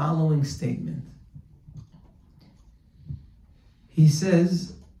made the following statement. He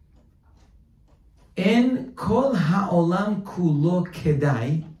says, En kol ha'olam kulo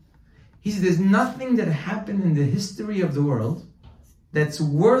kedai. He says, there's nothing that happened in the history of the world that's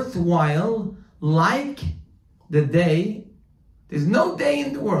worthwhile like the day. There's no day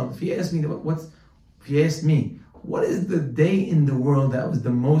in the world. If you ask me, what is the day in the world that was the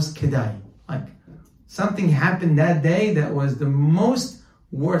most kedai? Like something happened that day that was the most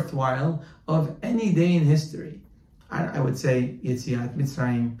worthwhile of any day in history. I would say Yetziat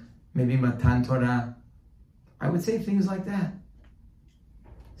Mitzrayim, maybe Matan Torah. I would say things like that.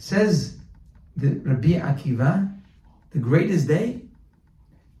 Says the Rabbi Akiva, the greatest day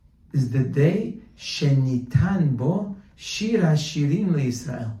is the day Shenitan Bo Shir HaShirim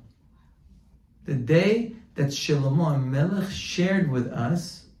LeYisrael. The day that Shlomo HaMelech shared with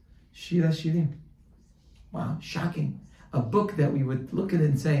us Shir HaShirim. Wow, shocking. A book that we would look at it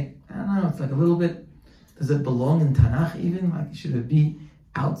and say, I don't know, it's like a little bit, does it belong in Tanakh even? Like, should it be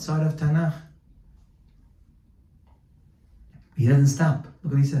outside of Tanakh? He doesn't stop.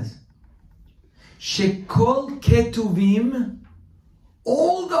 Look what he says. Shekol ketuvim,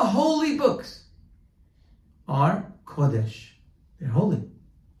 all the holy books are Kodesh. They're holy.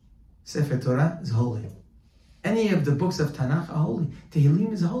 Sefer Torah is holy. Any of the books of Tanakh are holy.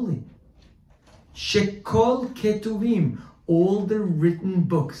 Tehillim is holy. Shekol ketuvim, all the written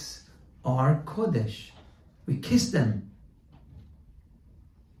books are Kodesh. We kiss them.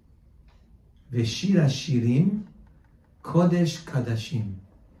 Veshir HaShirim, Kodesh Kadashim,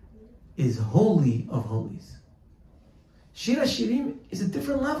 is holy of holies. Shir HaShirim is a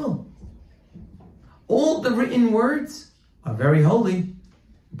different level. All the written words are very holy,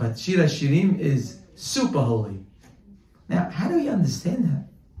 but Shir HaShirim is super holy. Now, how do we understand that?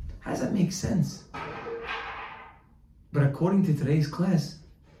 How does that make sense? But according to today's class,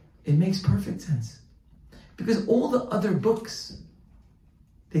 it makes perfect sense. Because all the other books,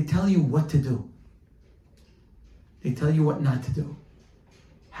 they tell you what to do. They tell you what not to do.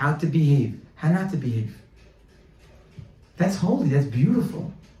 How to behave, how not to behave. That's holy, that's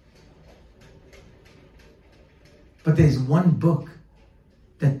beautiful. But there's one book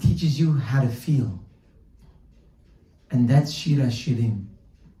that teaches you how to feel. And that's Shira Shirim.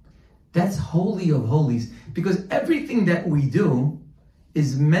 That's holy of holies. Because everything that we do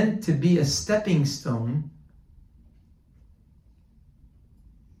is meant to be a stepping stone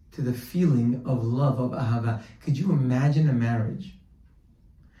to the feeling of love, of ahava. Could you imagine a marriage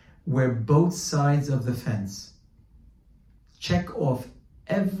where both sides of the fence check off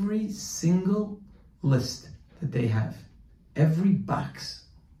every single list that they have, every box?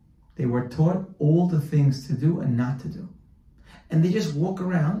 They were taught all the things to do and not to do. And they just walk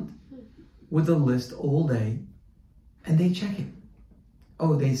around with a list all day and they check it.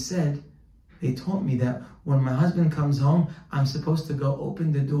 Oh, they taught me that when my husband comes home, I'm supposed to go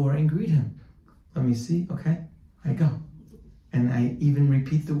open the door and greet him. Let me see, okay? I go. And I even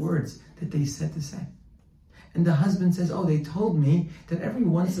repeat the words that they said to say. And the husband says, oh, they told me that every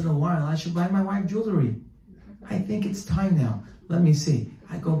once in a while I should buy my wife jewelry. I think it's time now. Let me see.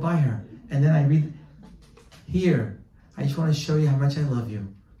 I go buy her. And then I read, here, I just want to show you how much I love you.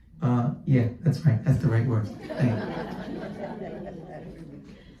 Yeah, that's right. That's the right word.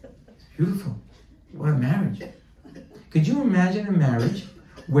 It's beautiful. What a marriage. Could you imagine a marriage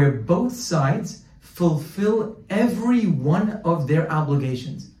where both sides fulfill every one of their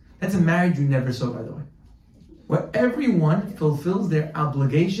obligations? That's a marriage you never saw, by the way. Where everyone fulfills their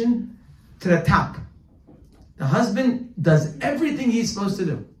obligation to the top. The husband does everything he's supposed to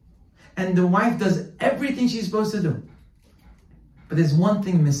do. And the wife does everything she's supposed to do. But there's one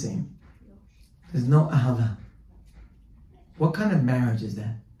thing missing. There's no ahava. What kind of marriage is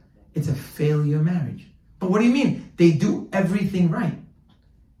that? It's a failure marriage. But what do you mean? They do everything right.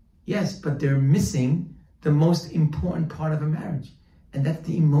 Yes, but they're missing the most important part of a marriage. And that's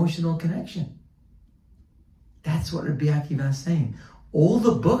the emotional connection. That's what Rabbi Akiva is saying. All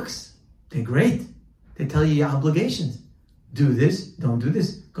the books, they're great. They tell you your obligations. Do this, don't do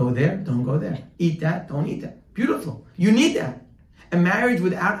this. Go there, don't go there. Eat that, don't eat that. Beautiful. You need that. A marriage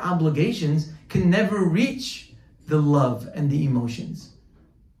without obligations can never reach the love and the emotions.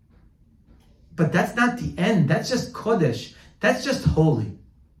 But that's not the end. That's just Kodesh. That's just holy.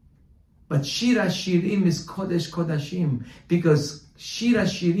 But Shira Shirim is Kodesh Kodashim, because Shira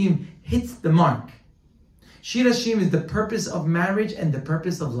Shirim hits the mark. Shira Shirim is the purpose of marriage and the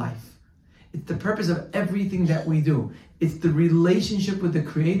purpose of life. It's the purpose of everything that we do. It's the relationship with the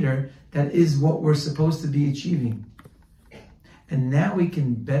Creator that is what we're supposed to be achieving. And now we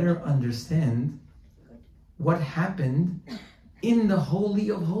can better understand what happened in the Holy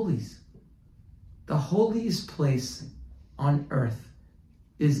of Holies. The holiest place on earth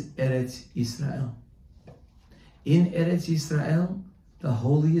is Eretz Yisrael. In Eretz Yisrael, the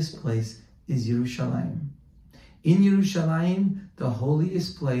holiest place is Yerushalayim. In Yerushalayim, the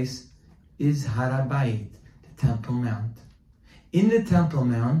holiest place is Har HaBayit, the Temple Mount. In the Temple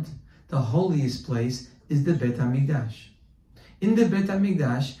Mount, the holiest place is the Bet HaMikdash. In the Bet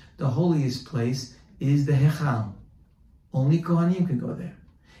HaMikdash, the holiest place is the Hechal. Only Kohanim can go there.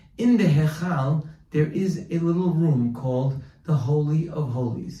 In the Hechal, there is a little room called the Holy of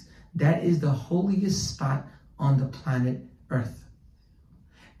Holies. That is the holiest spot on the planet Earth.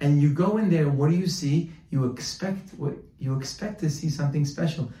 And you go in there, what do you see? You expect to see something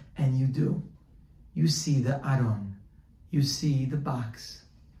special, and you do. You see the Aron. You see the box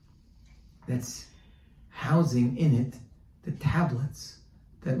that's housing in it the tablets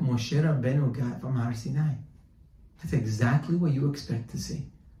that Moshe Rabbeinu got from Har Sinai. That's exactly what you expect to see.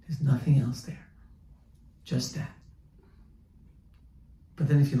 There's nothing else there. Just that. But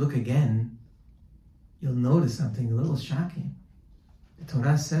then if you look again, you'll notice something a little shocking. The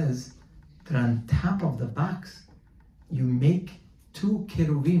Torah says that on top of the box, you make two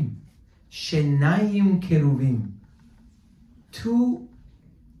keruvim, shenayim keruvim, two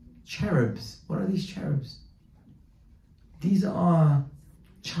cherubs. What are these cherubs? These are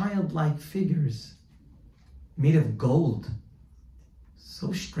childlike figures made of gold.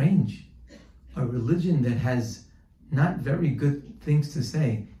 So strange. A religion that has not very good things to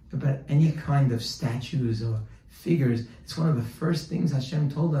say about any kind of statues or figures. It's one of the first things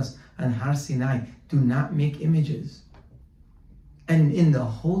Hashem told us on Har Sinai. Do not make images. And in the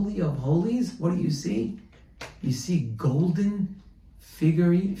Holy of Holies, what do you see? You see golden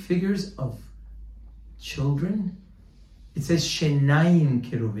figures of children. It says Shenayim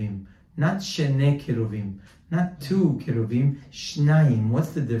Keruvim, not Shene Keruvim, not two Keruvim, Shnayim.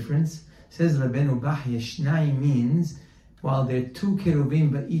 What's the difference? Says Rabbeinu Bachya, Shnayim means, while there are two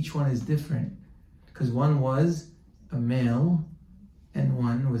Keruvim, but each one is different. Because one was a male and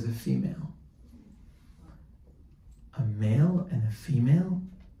one was a female. A male and a female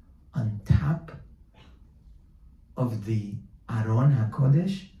on top of the Aron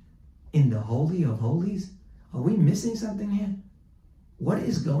HaKodesh in the Holy of Holies? Are we missing something here? What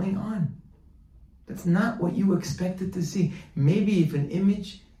is going on? That's not what you expected to see. Maybe if an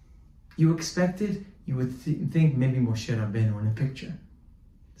image you expected, you would think maybe Moshe Rabbeinu in a picture.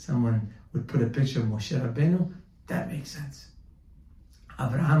 Someone would put a picture of Moshe Rabbeinu. That makes sense.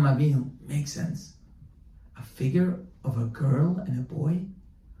 Avraham Avinu makes sense. A figure of a girl and a boy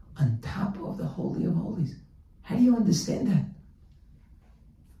on top of the Holy of Holies. How do you understand that?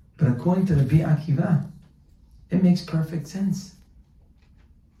 But according to Rabbi Akiva, it makes perfect sense.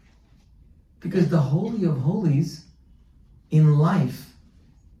 Because the Holy of Holies in life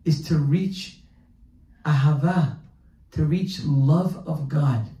is to reach ahava, to reach love of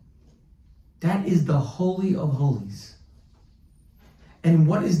God. That is the Holy of Holies. And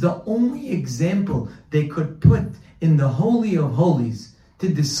what is the only example they could put in the Holy of Holies to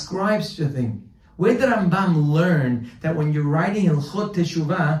describe such a thing? Where did Rambam learn that when you're writing Hilchot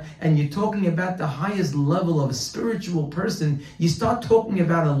Teshuvah and you're talking about the highest level of a spiritual person, you start talking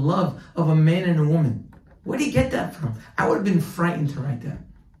about a love of a man and a woman? Where did he get that from? I would have been frightened to write that.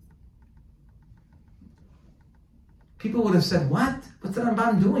 People would have said, what? What's the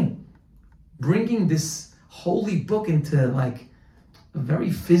Rambam doing? Bringing this holy book into like a very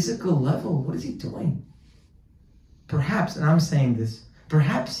physical level. What is he doing? Perhaps, and I'm saying this,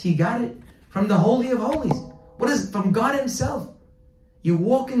 perhaps he got it from the Holy of Holies. What is it? From God himself. You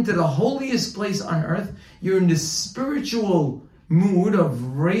walk into the holiest place on earth. You're in this spiritual mood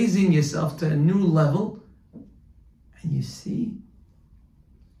of raising yourself to a new level. And you see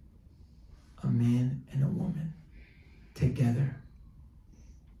a man and a woman together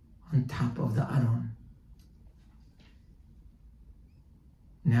on top of the Aron.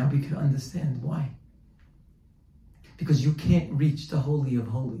 Now we can understand why. Because you can't reach the Holy of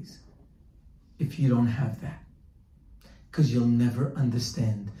Holies if you don't have that. Because you'll never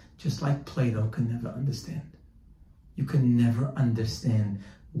understand, just like Plato can never understand. You can never understand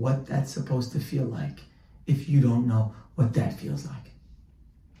what that's supposed to feel like if you don't know what that feels like.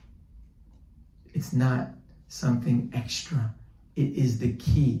 It's not something extra. It is the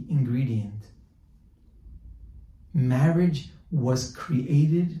key ingredient. Marriage was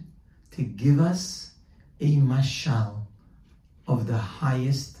created to give us a mashal of the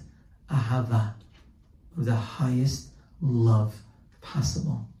highest ahava, of the highest love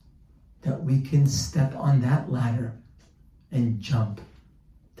possible, that we can step on that ladder and jump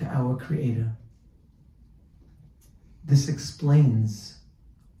to our Creator. This explains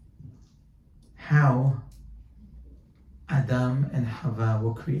how Adam and Hava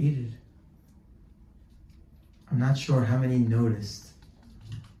were created. I'm not sure how many noticed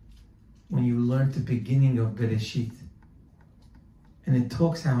when you learned the beginning of Bereshit. And it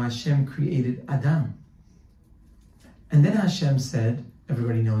talks how Hashem created Adam. And then Hashem said,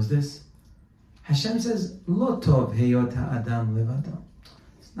 everybody knows this, Hashem says, Lo tov heyot ha'adam levado.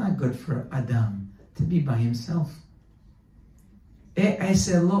 It's not good for Adam to be by himself.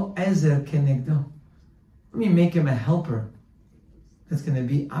 Lo ezer kenegdo. Let me make him a helper that's going to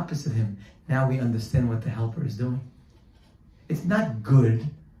be opposite him. Now we understand what the helper is doing. It's not good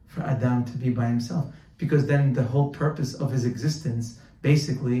for Adam to be by himself, because then the whole purpose of his existence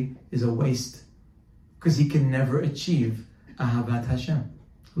basically is a waste, because he can never achieve Ahavat Hashem.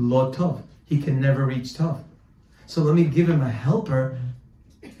 Lo tov. He can never reach tov. So let me give him a helper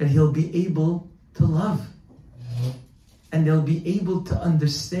that he'll be able to love. And they'll be able to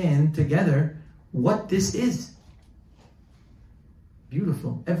understand together what this is.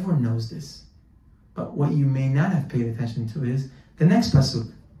 Beautiful. Everyone knows this. But what you may not have paid attention to is the next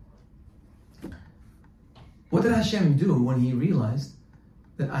pasuk. What did Hashem do when he realized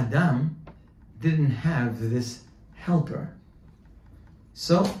that Adam didn't have this helper?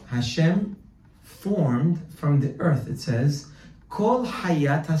 So Hashem formed from the earth, it says, Kol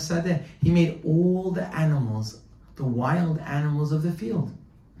hayat hasadeh. He made all the animals, the wild animals of the field.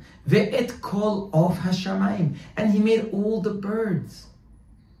 Ve'et kol of hashamayim. And he made all the birds.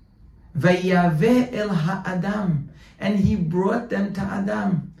 Vayaveh el ha'adam. And he brought them to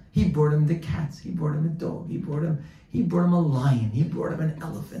Adam. He brought him the cats. He brought him a dog. He brought him a lion. He brought him an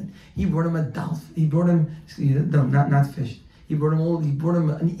elephant. He brought him a dolphin. He brought him, not fish. He brought him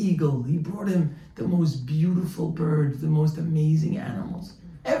an eagle. He brought him the most beautiful birds, the most amazing animals.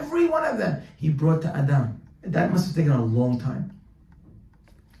 Every one of them he brought to Adam. That must have taken a long time.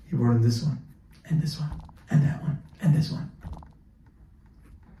 He brought him this one, and this one, and that one, and this one.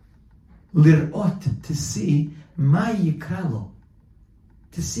 Lir'ot, to see, ma yikralo,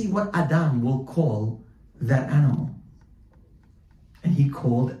 to see what Adam will call that animal. And he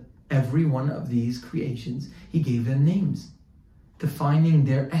called every one of these creations, he gave them names, defining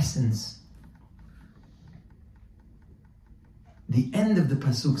their essence. The end of the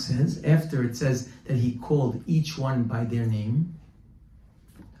pasuk says, after it says that he called each one by their name,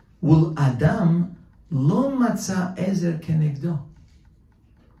 Ul Adam lo matza ezer kenegdo.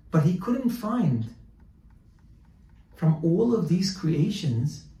 But he couldn't find from all of these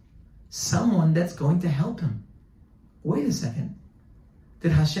creations someone that's going to help him. Wait a second.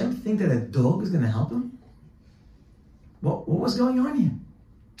 Did Hashem think that a dog is going to help him? What was going on here?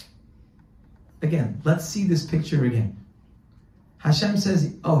 Again, let's see this picture again. Hashem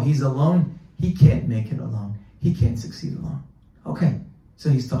says, oh, he's alone. He can't make it alone. He can't succeed alone. Okay, so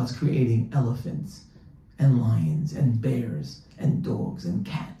he starts creating elephants and lions and bears and dogs and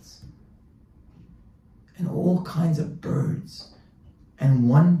cats and all kinds of birds. And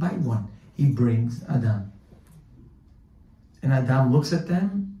one by one, he brings Adam. And Adam looks at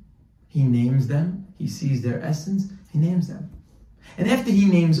them, he names them, he sees their essence, he names them. And after he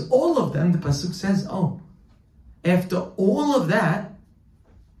names all of them, the pasuk says, oh, after all of that,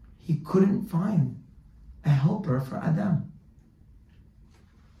 he couldn't find a helper for Adam.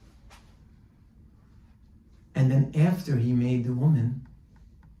 And then after he made the woman,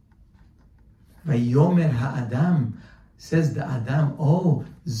 Vayomer ha'adam, says the Adam, oh,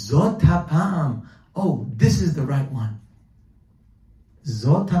 zot ha'pa'am, oh, this is the right one.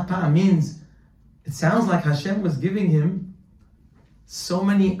 Zot ha'pa'am means, it sounds like Hashem was giving him so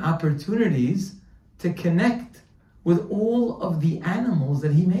many opportunities to connect with all of the animals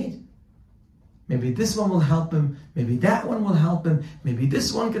that he made. Maybe this one will help him, maybe that one will help him, maybe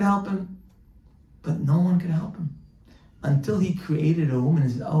this one could help him, but no one could help him. Until he created a woman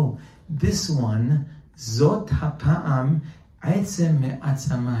and said, oh, this one, Zot ha'pa'am etzem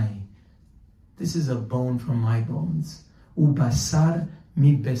me'atzamai. This is a bone from my bones. Ubasar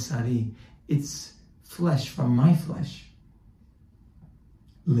mi besari. It's flesh from my flesh.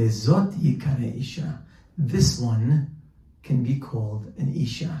 Lezot yikare isha. This one can be called an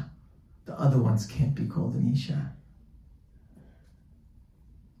isha. The other ones can't be called an isha.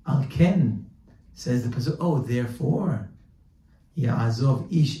 Al ken, says the pasuk, oh, therefore,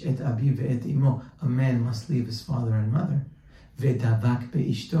 Ya'azov ish et abiv ve'et imo. A man must leave his father and mother. Ve'davak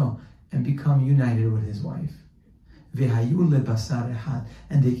be'ishto. And become united with his wife. Ve'hayu lebasar echad.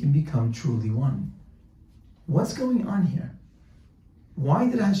 And they can become truly one. What's going on here? Why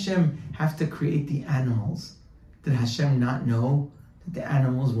did Hashem have to create the animals? Did Hashem not know that the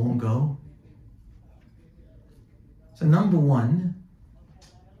animals won't go? So number one,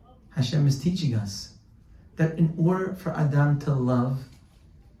 Hashem is teaching us that in order for Adam to love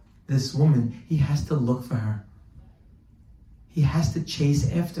this woman, he has to look for her. He has to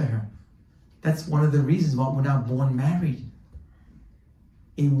chase after her. That's one of the reasons why we're not born married.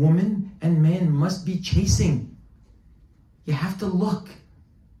 A woman and man must be chasing. You have to look.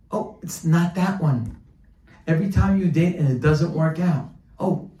 Oh, it's not that one. Every time you date and it doesn't work out.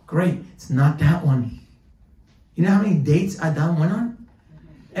 Oh, great, it's not that one. You know how many dates Adam went on?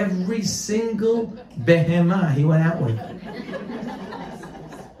 Every single behemah he went out with.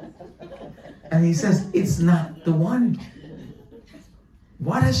 And he says, it's not the one.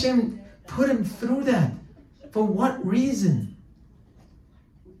 Why does Hashem put him through that? For what reason?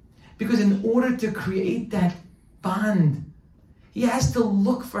 Because in order to create that bond, he has to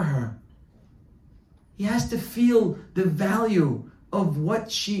look for her. He has to feel the value of what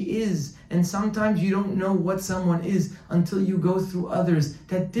she is. And sometimes you don't know what someone is until you go through others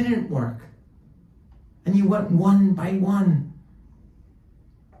that didn't work. And you went one by one.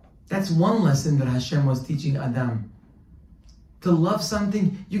 That's one lesson that Hashem was teaching Adam. To love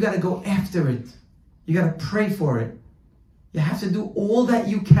something, you got to go after it. You got to pray for it. You have to do all that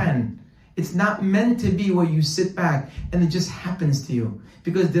you can. It's not meant to be where you sit back and it just happens to you.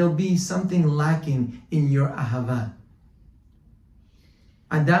 Because there'll be something lacking in your ahava.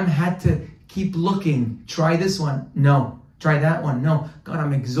 Adam had to keep looking. Try this one. No. Try that one. No. God,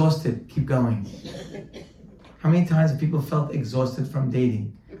 I'm exhausted. Keep going. How many times have people felt exhausted from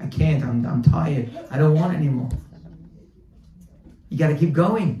dating? I can't. I'm tired. I don't want anymore. You got to keep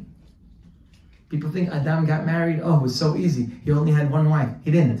going. People think Adam got married. Oh, it was so easy. He only had one wife.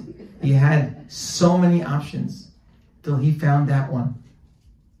 He didn't. He had so many options till he found that one.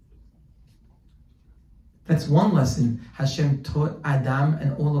 That's one lesson Hashem taught Adam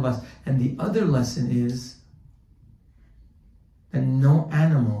and all of us. And the other lesson is that no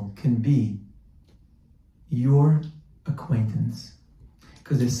animal can be your acquaintance.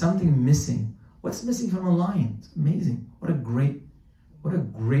 Because there's something missing. What's missing from a lion? It's amazing. What a great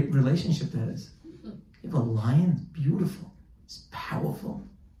relationship that is. You have a lion, it's beautiful. It's powerful.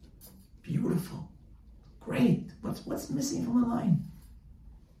 beautiful. Great. What's missing from the line?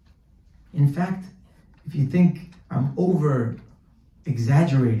 In fact, if you think I'm over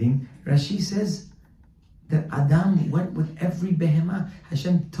exaggerating, Rashi says that Adam went with every behemah.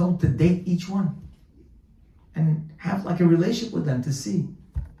 Hashem told to date each one and have like a relationship with them to see.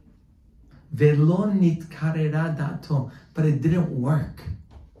 Velo nitkarera dato, but it didn't work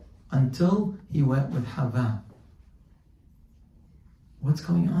until he went with Hava. What's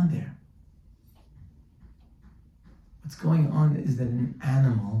going on there? What's going on is that an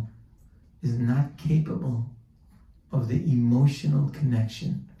animal is not capable of the emotional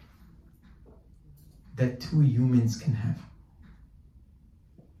connection that two humans can have.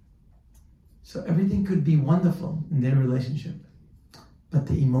 So everything could be wonderful in their relationship, but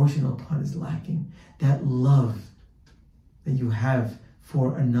the emotional part is lacking. That love that you have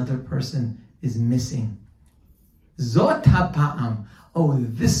for another person is missing. Zot ha'pa'am. Oh,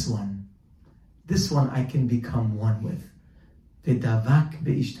 this one I can become one with. V'davak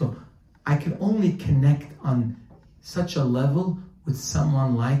be'ishto. I can only connect on such a level with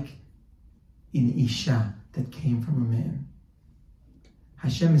someone like an Isha that came from a man.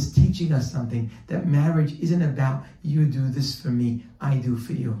 Hashem is teaching us something, that marriage isn't about you do this for me, I do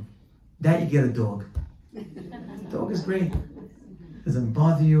for you. That you get a dog. Dog is great. Doesn't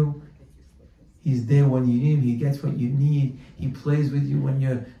bother you. He's there when you need him. He gets what you need. He plays with you when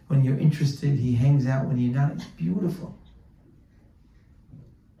you're interested. He hangs out when you're not. It's beautiful.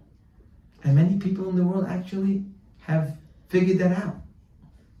 And many people in the world actually have figured that out.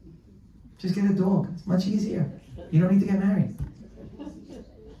 Just get a dog. It's much easier. You don't need to get married.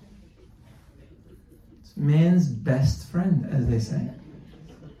 It's man's best friend, as they say.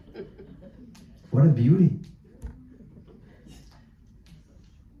 What a beauty.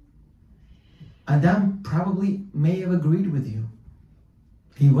 Adam probably may have agreed with you.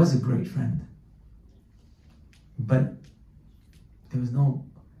 He was a great friend. But there was no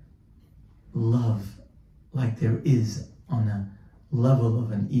love like there is on a level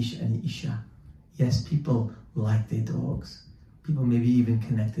of an Ish and Isha. Yes, people like their dogs. People may be even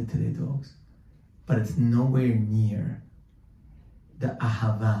connected to their dogs. But it's nowhere near the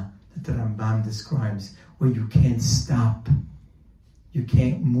ahava that the Rambam describes, where you can't stop. You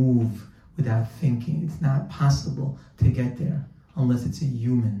can't move without thinking. It's not possible to get there unless it's a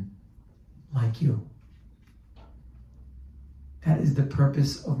human like you. That is the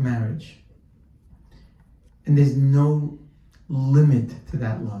purpose of marriage. And there's no limit to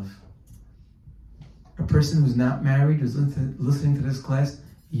that love. A person who's not married, who's listening to this class,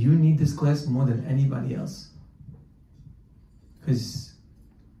 you need this class more than anybody else. Because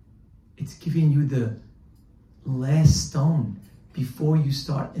it's giving you the last stone before you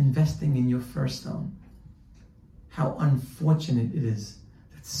start investing in your first stone. How unfortunate it is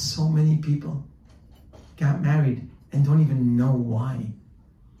that so many people got married and don't even know why.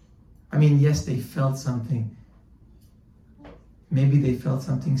 I mean, yes, they felt something. Maybe they felt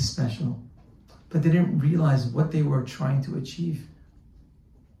something special, but they didn't realize what they were trying to achieve.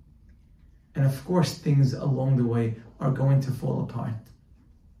 And of course, things along the way are going to fall apart.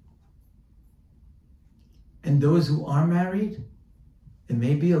 And those who are married, it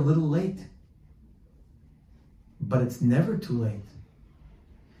may be a little late, but it's never too late.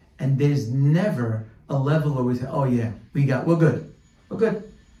 And there's never a level where we say, oh yeah, we're good.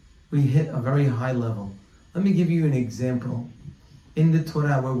 We hit a very high level. Let me give you an example. In the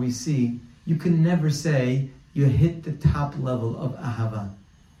Torah where we see, you can never say you hit the top level of ahava.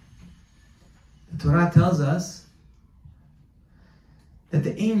 The Torah tells us that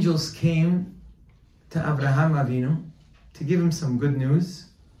the angels came to Abraham Avinu to give him some good news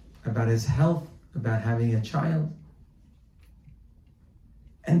about his health, about having a child.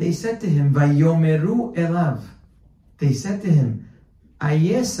 And they said to him, Vayomeru elav. They said to him,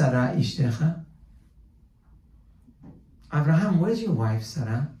 Ayeh Sarah ishtecha. Abraham, where's your wife,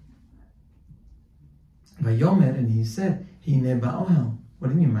 Sarah? Vayomer, and he said, Hine ba'ohel. What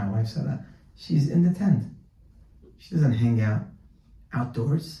do you mean, my wife, Sarah? She's in the tent. She doesn't hang out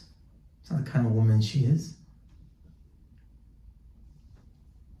outdoors. It's not the kind of woman she is.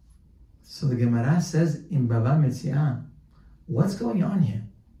 So the Gemara says in Bava Metzia, what's going on here?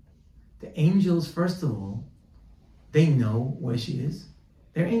 The angels, first of all, they know where she is.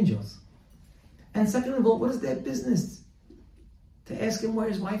 They're angels. And second of all, what is their business to ask him where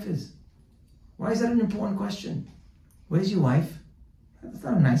his wife is? Why is that an important question? Where's your wife? That's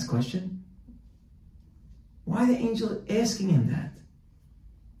not a nice question. Why are the angels asking him that?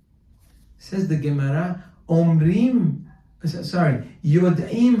 Says the Gemara, Yod'im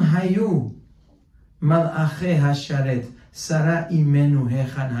hayu mal'achei hasharet Sarah imenu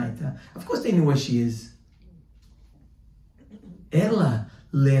hechan haita. Of course they knew where she is. Ela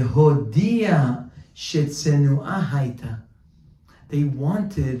lehodia shetzenua haita. They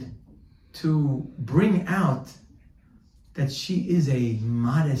wanted to bring out that she is a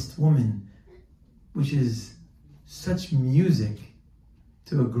modest woman, which is such music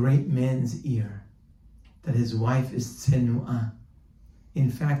to a great man's ear, that his wife is tzenu'ah. In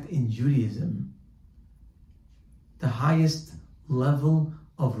fact, in Judaism, the highest level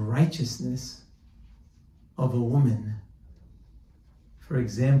of righteousness of a woman, for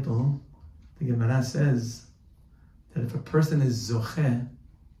example, the Gemara says that if a person is zocheh,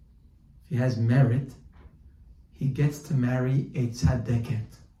 if he has merit, he gets to marry a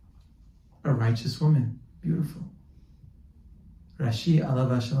tzadeket, a righteous woman. Beautiful. Rashi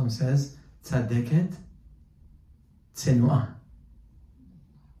alav shalom says, tzadeket tzenu'ah.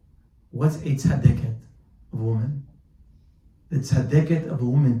 What's a tzadeket of a woman? The tzadeket of a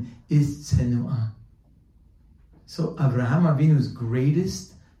woman is tzenu'ah. So Abraham Avinu's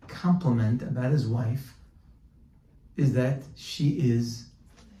greatest compliment about his wife is that she is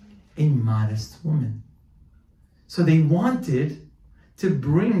a modest woman. So they wanted to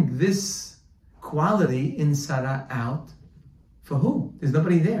bring this quality in Sarah out. For who? There's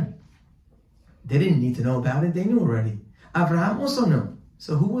nobody there. They didn't need to know about it. They knew already. Abraham also knew.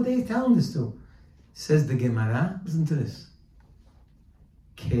 So who were they telling this to? Says the Gemara, listen to this.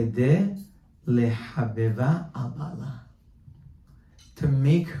 Kedeh lehabeva al ba'ala. To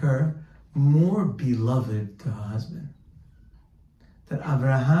make her more beloved to her husband. That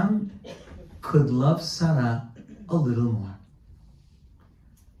Abraham could love Sarah a little more.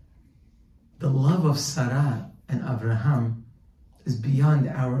 The love of Sarah and Abraham is beyond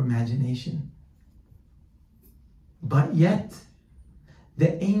our imagination. But yet,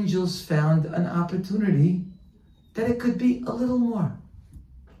 the angels found an opportunity that it could be a little more.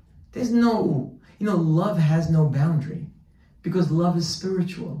 There's no, love has no boundary because love is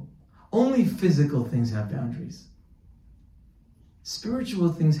spiritual. Only physical things have boundaries. Spiritual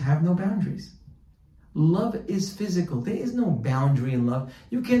things have no boundaries. Love is physical. There is no boundary in love.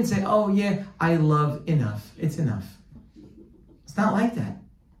 You can't say, oh yeah, I love enough. It's enough. It's not like that.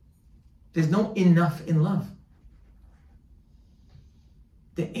 There's no enough in love.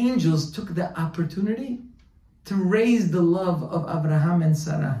 The angels took the opportunity to raise the love of Abraham and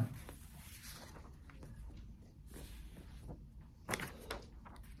Sarah.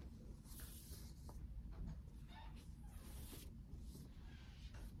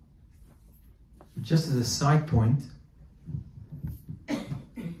 Just as a side point,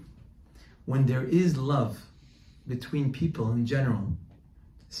 when there is love between people in general,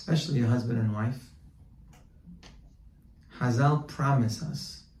 especially a husband and wife, Hazal promise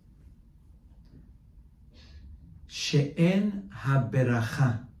us, she'en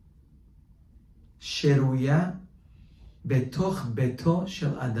haberacha sheruya betoch beto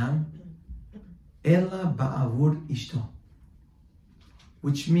shel adam ela ba'avur ishto.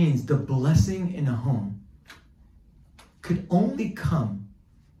 Which means the blessing in a home could only come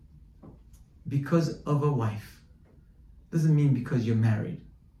because of a wife. Doesn't mean because you're married.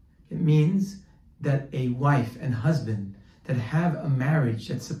 It means that a wife and husband that have a marriage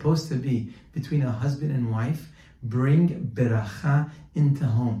that's supposed to be between a husband and wife bring beracha into a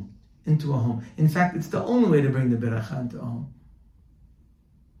home. In fact, it's the only way to bring the beracha into a home.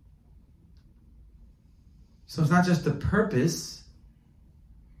 So it's not just the purpose,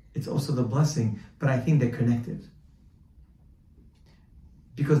 it's also the blessing, but I think they're connected.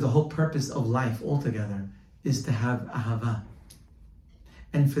 Because the whole purpose of life altogether is to have ahava.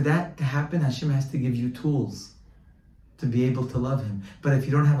 And for that to happen, Hashem has to give you tools to be able to love Him. But if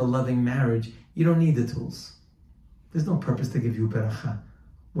you don't have a loving marriage, you don't need the tools. There's no purpose to give you beracha.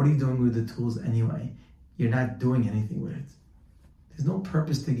 What are you doing with the tools anyway? You're not doing anything with it. There's no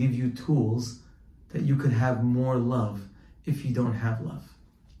purpose to give you tools that you could have more love if you don't have love.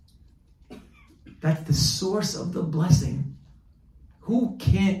 That's the source of the blessing. Who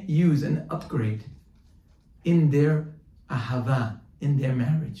can't use an upgrade in their ahava, in their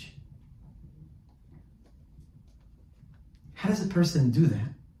marriage? How does a person do that?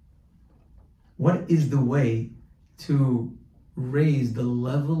 What is the way to raise the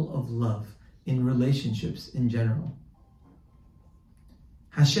level of love in relationships in general?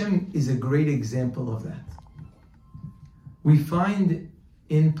 Hashem is a great example of that. We find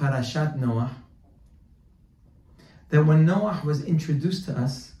in Parashat Noah that when Noah was introduced to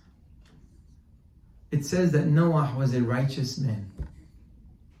us, it says that Noah was a righteous man.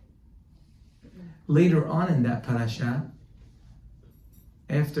 Later on in that parasha,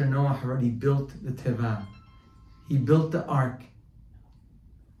 after Noah already built the teva, He built the ark,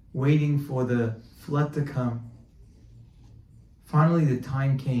 waiting for the flood to come. Finally, the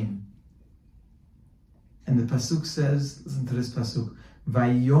time came. And the pasuk says, listen to this pasuk,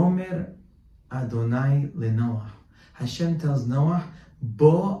 Vayomer Adonai leNoach. Hashem tells Noah,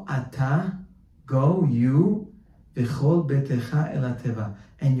 Bo ata, go you, v'chol betecha el hateva,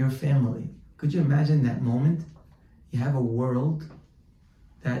 and your family. Could you imagine that moment? You have a world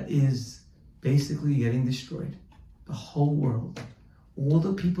that is basically getting destroyed. The whole world. All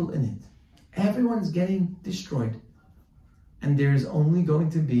the people in it. Everyone's getting destroyed. And there's only going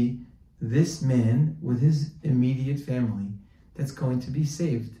to be this man with his immediate family that's going to be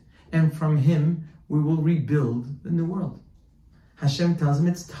saved. And from him, we will rebuild the new world. Hashem tells him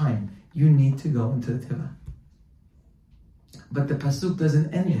it's time. You need to go into the Teva. But the pasuk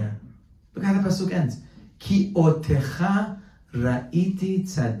doesn't end there. Look how the pasuk ends. Ki otecha ra'iti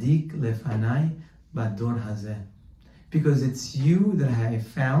tzadik lefanai bador hazeh. Because it's you that I have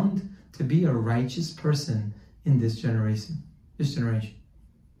found to be a righteous person in this generation.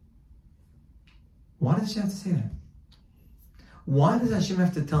 Why does Hashem have to say that? Why does Hashem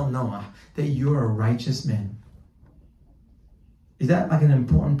have to tell Noah that you're a righteous man? Is that like an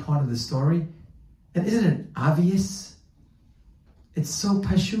important part of the story? And isn't it obvious? It's so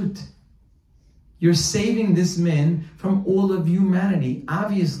pashut. You're saving this man from all of humanity.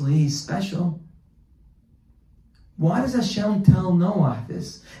 Obviously, he's special. Why does Hashem tell Noah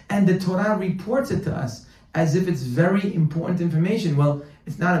this? And the Torah reports it to us as if it's very important information. Well,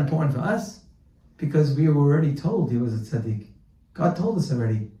 it's not important for us because we were already told he was a tzaddik. God told us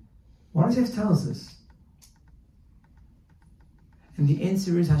already. Why does he have to tell us this? And the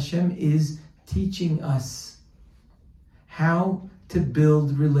answer is Hashem is teaching us how to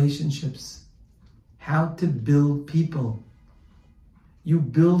build relationships, how to build people. You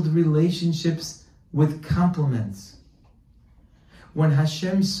build relationships with compliments. When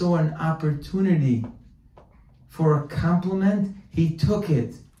Hashem saw an opportunity for a compliment, he took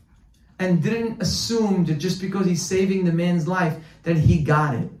it and didn't assume that just because he's saving the man's life that he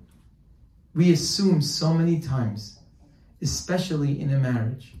got it. We assume so many times, especially in a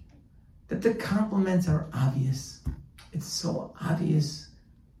marriage, that the compliments are obvious. It's so obvious.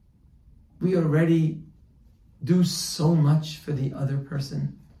 We already do so much for the other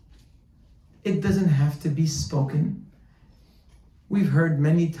person. It doesn't have to be spoken. We've heard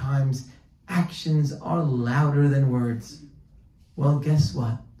many times, actions are louder than words. Well, guess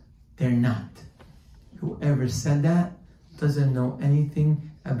what? They're not. Whoever said that doesn't know anything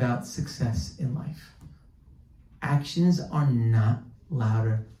about success in life. Actions are not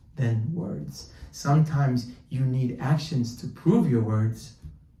louder than words. Sometimes you need actions to prove your words,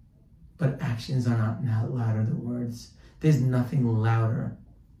 but actions are not louder than words. There's nothing louder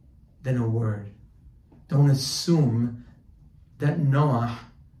than a word. Don't assume that Noah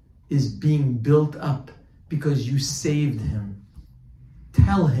is being built up because you saved him.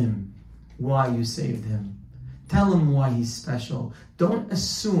 Tell him why you saved him. Tell him why he's special. Don't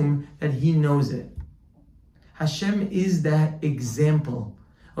assume that he knows it. Hashem is that example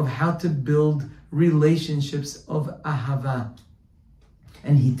of how to build relationships of ahava.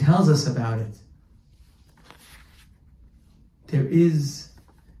 And he tells us about it. There is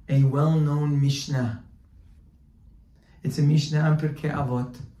a well-known Mishnah. It's a Mishnah in Pirkei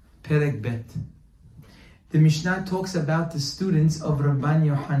Avot, Perek Bet. The Mishnah talks about the students of Rabban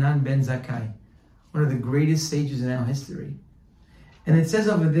Yochanan ben Zakkai, one of the greatest sages in our history. And it says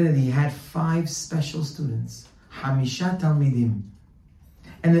over there that he had 5 special students, Hamisha Talmidim.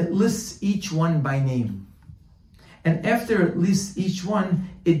 And it lists each one by name. And after it lists each one,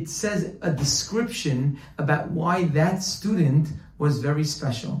 it says a description about why that student was very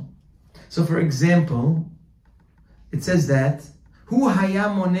special. So for example, it says that Hu haya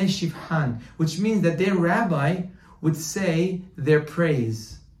moneh shivhan, which means that their rabbi would say their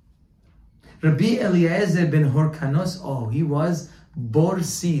praise. Rabbi Eliezer ben Horkanos, he was bor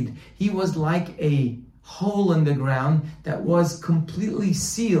seed. He was like a hole in the ground that was completely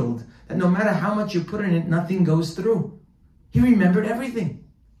sealed, that no matter how much you put in it, nothing goes through. He remembered everything.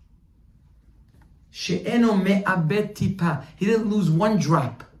 She'eno me'abed tipa. He didn't lose one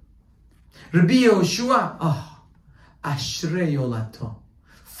drop. Rabbi Yehoshua, Ashrei Yolato.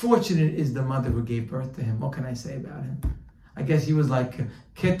 Fortunate is the mother who gave birth to him. What can I say about him? I guess he was like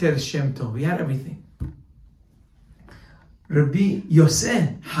Keter Shem Tov. He had everything. Rabbi Yosef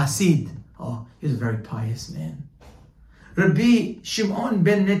Hasid. He was a very pious man. Rabbi Shimon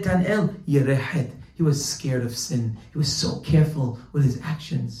ben Netanel Yerehet. He was scared of sin. He was so careful with his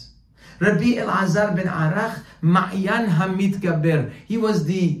actions. Rabbi Elazar ben Arach Ma'yan Hamid Gaber. He was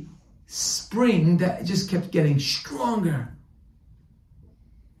the spring that just kept getting stronger.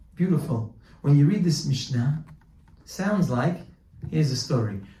 Beautiful. When you read this Mishnah, sounds like, here's a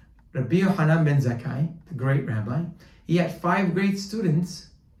story. Rabbi Yochanan ben Zakkai, the great rabbi, he had 5 great students,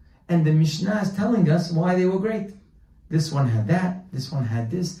 and the Mishnah is telling us why they were great. This one had that, this one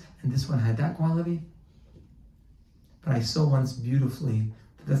had this, and this one had that quality. But I saw once beautifully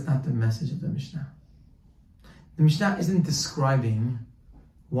that that's not the message of the Mishnah. The Mishnah isn't describing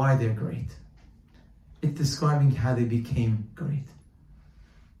why they're great. It's describing how they became great.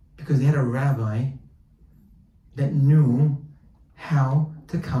 Because they had a rabbi that knew how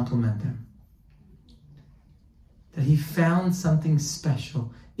to compliment them. That he found something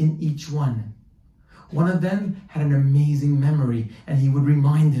special in each one. One of them had an amazing memory and he would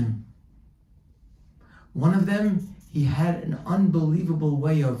remind him. One of them, he had an unbelievable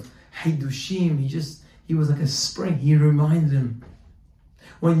way of hidushim. He was like a spring. He reminded him.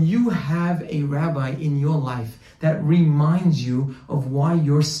 When you have a rabbi in your life that reminds you of why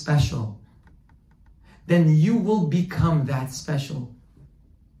you're special, then you will become that special.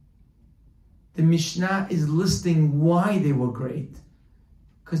 The Mishnah is listing why they were great.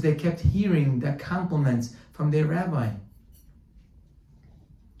 Because they kept hearing the compliments from their rabbi.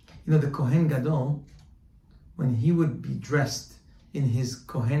 You know, the Kohen Gadol, when he would be dressed in his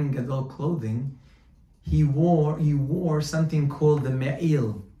Kohen Gadol clothing, he wore something called the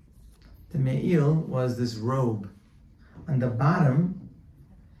me'il. The me'il was this robe. On the bottom,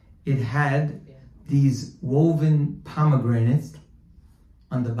 it had these woven pomegranates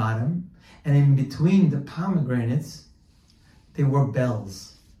on the bottom, and in between the pomegranates, there were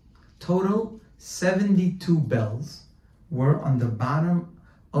bells. Total 72 bells were on the bottom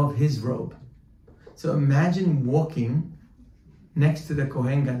of his robe. So imagine walking next to the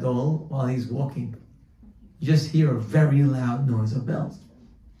Kohen Gadol while he's walking. You just hear a very loud noise of bells.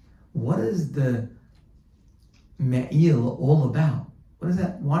 What is the me'il all about? What is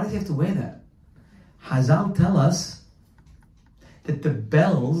that? Why does he have to wear that? Hazal tell us that the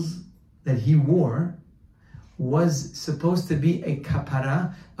bells that he wore was supposed to be a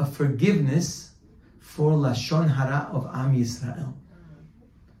kapara, a forgiveness for Lashon Hara of Am Yisrael.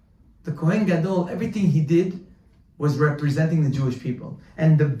 The Kohen Gadol, everything he did was representing the Jewish people.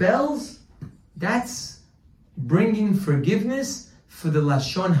 And the bells, that's bringing forgiveness for the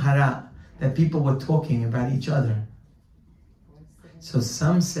Lashon Hara that people were talking about each other. So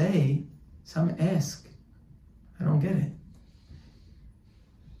some ask, I don't get it.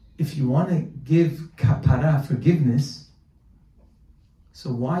 If you want to give kapara, forgiveness,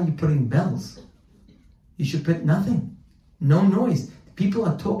 so why are you putting bells? You should put nothing. No noise. People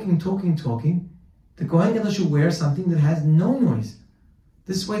are talking. The Kohen Gadol should wear something that has no noise.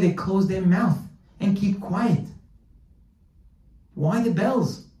 This way they close their mouth and keep quiet. Why the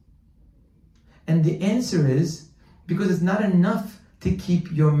bells? And the answer is because it's not enough to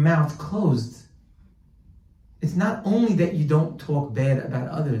keep your mouth closed. It's not only that you don't talk bad about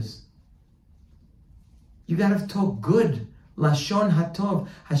others. You got to talk good. Lashon hatov.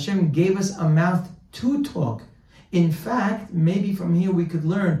 Hashem gave us a mouth to talk. In fact, maybe from here we could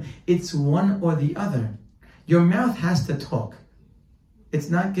learn it's one or the other. Your mouth has to talk. It's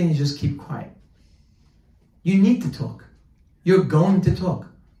not going to just keep quiet. You need to talk. You're going to talk.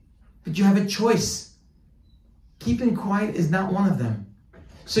 But you have a choice. Keeping quiet is not one of them.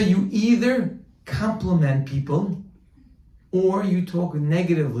 So you either compliment people or you talk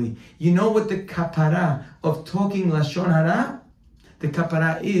negatively. You know what the kapara of talking Lashon Hara? The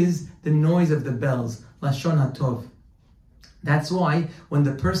kapara is the noise of the bells. Lashon HaTov. That's why when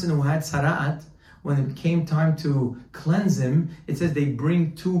the person who had sara'at, when it came time to cleanse him, it says they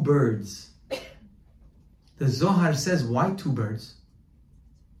bring 2 birds. The Zohar says, why 2 birds?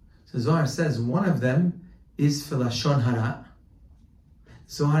 So Zohar says one of them is for Lashon Hara.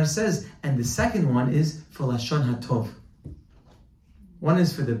 Zohar says, and the second one is for Lashon HaTov. One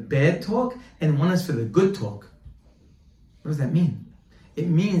is for the bad talk, and one is for the good talk. What does that mean? It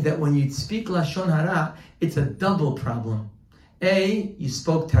means that when you speak Lashon Hara, it's a double problem. A, you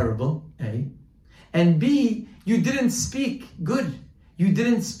spoke terrible, A. And B, you didn't speak good. You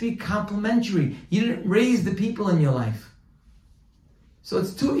didn't speak complimentary. You didn't raise the people in your life. So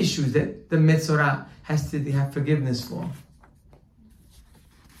it's 2 issues that the Metzorah has to have forgiveness for.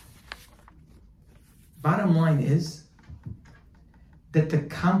 Bottom line is that the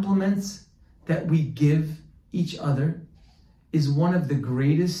compliments that we give each other is one of the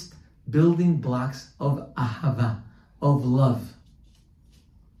greatest building blocks of ahava, of love.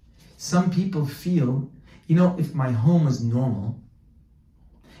 Some people feel, if my home was normal,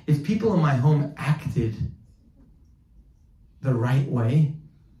 if people in my home acted the right way,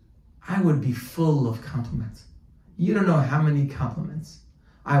 I would be full of compliments. You don't know how many compliments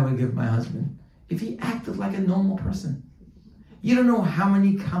I would give my husband if he acted like a normal person. You don't know how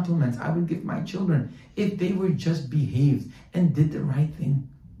many compliments I would give my children if they were just behaved and did the right thing.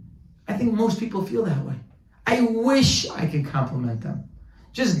 I think most people feel that way. I wish I could compliment them.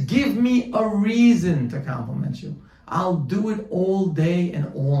 Just give me a reason to compliment you. I'll do it all day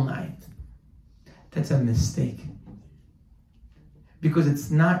and all night. That's a mistake. Because it's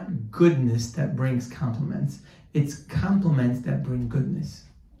not goodness that brings compliments. It's compliments that bring goodness.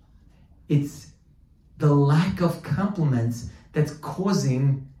 It's the lack of compliments that's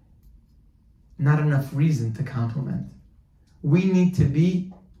causing not enough reason to compliment. We need to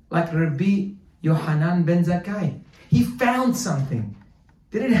be like Rabbi Yohanan ben Zakkai. He found something.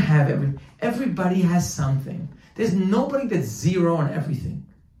 They didn't have everybody has something. There's nobody that's zero on everything.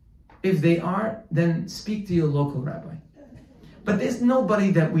 If they are, then speak to your local rabbi. But there's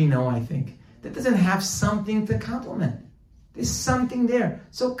nobody that we know, I think, that doesn't have something to compliment. There's something there.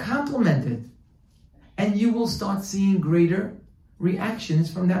 So compliment it. And you will start seeing greater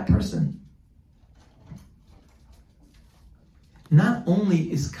reactions from that person. Not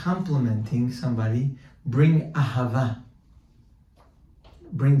only is complimenting somebody bring ahava,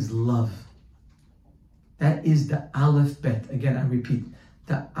 brings love. That is the aleph bet. Again, I repeat.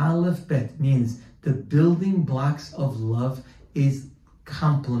 The aleph bet means the building blocks of love is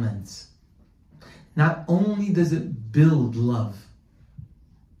compliments. Not only does it build love,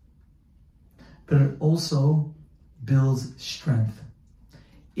 but it also builds strength.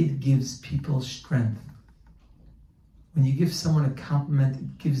 It gives people strength. When you give someone a compliment,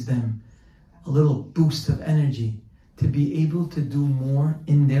 it gives them a little boost of energy to be able to do more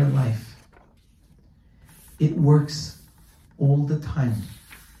in their life. It works all the time.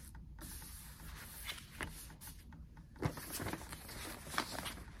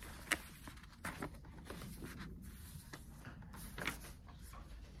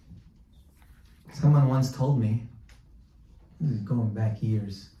 Someone once told me, this is going back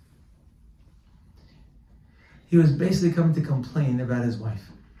years, he was basically coming to complain about his wife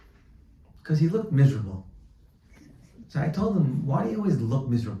because he looked miserable. So I told him, why do you always look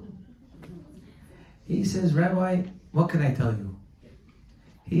miserable? He says, Rabbi, what can I tell you?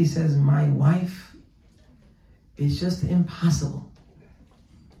 He says, my wife is just impossible.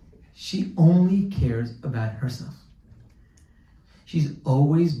 She only cares about herself. She's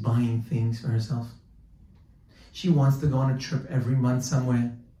always buying things for herself. She wants to go on a trip every month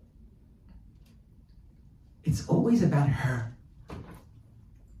somewhere. It's always about her.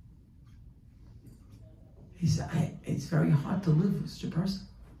 He said, it's very hard to live with such a person.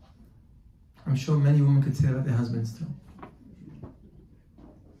 I'm sure many women could say that about their husbands too.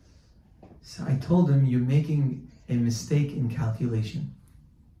 So I told him, you're making a mistake in calculation.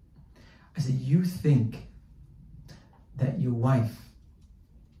 I said, you think that your wife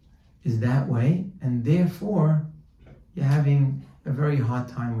is that way, and therefore you're having a very hard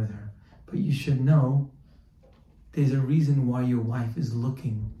time with her. But you should know there's a reason why your wife is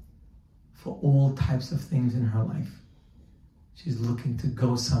looking for all types of things in her life. She's looking to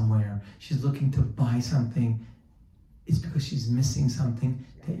go somewhere. She's looking to buy something. It's because she's missing something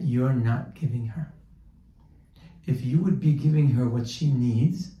that you're not giving her. If you would be giving her what she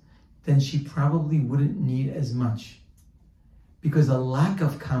needs, then she probably wouldn't need as much. Because a lack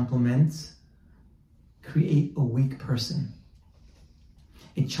of compliments create a weak person.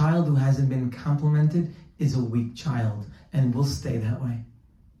 A child who hasn't been complimented is a weak child and will stay that way.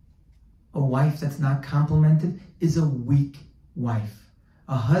 A wife that's not complimented is a weak wife.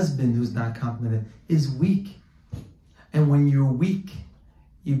 A husband who's not complimented is weak. And when you're weak,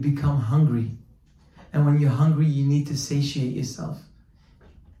 you become hungry. And when you're hungry, you need to satiate yourself.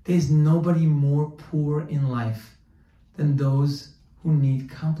 There's nobody more poor in life than those who need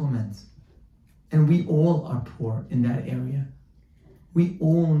compliments. And we all are poor in that area. We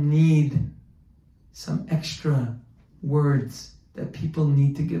all need some extra words that people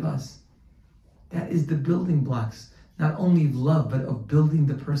need to give us. That is the building blocks, not only of love, but of building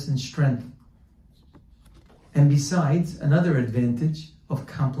the person's strength. And besides, another advantage of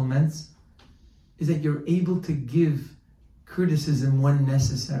compliments is that you're able to give criticism when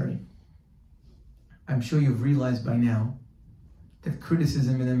necessary. I'm sure you've realized by now that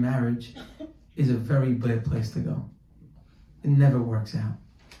criticism in a marriage is a very bad place to go. It never works out.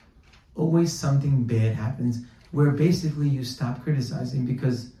 Always something bad happens where basically you stop criticizing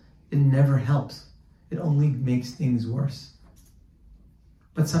because it never helps. It only makes things worse.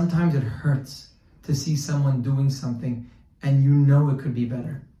 But sometimes it hurts to see someone doing something and you know it could be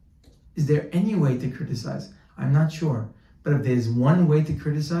better. Is there any way to criticize? I'm not sure. But if there's one way to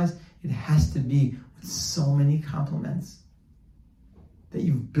criticize, It has to be with so many compliments that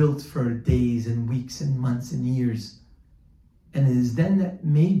you've built for days and weeks and months and years. And it is then that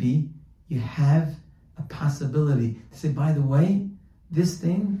maybe you have a possibility to say, by the way, this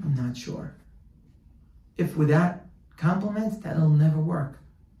thing, I'm not sure. If without compliments, that'll never work.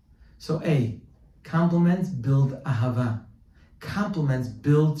 So compliments build ahava. Compliments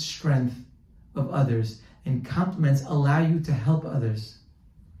build strength of others. And compliments allow you to help others.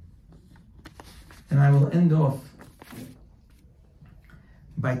 And I will end off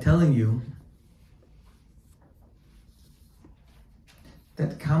by telling you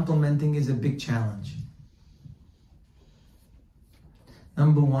that complimenting is a big challenge.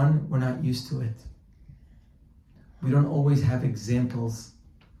 Number one, we're not used to it. We don't always have examples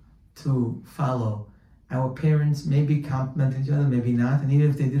to follow. Our parents maybe complimented each other, maybe not. And even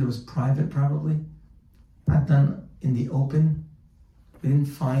if they did, it was private probably. Not done in the open. We didn't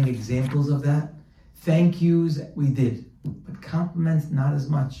find examples of that. Thank yous, we did. But compliments, not as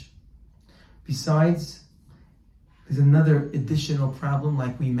much. Besides, there's another additional problem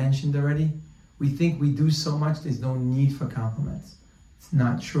like we mentioned already. We think we do so much, there's no need for compliments. It's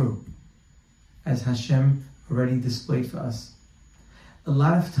not true. As Hashem already displayed for us. A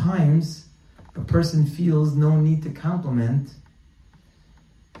lot of times, a person feels no need to compliment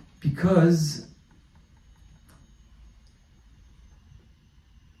because,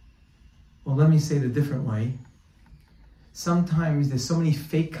 well, let me say it a different way. Sometimes there's so many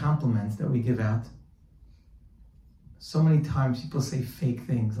fake compliments that we give out. So many times people say fake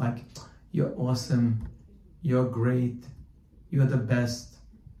things like, you're awesome, you're great, you're the best.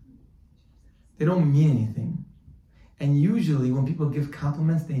 They don't mean anything. And usually when people give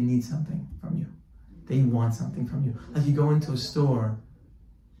compliments, they need something from you. They want something from you. Like you go into a store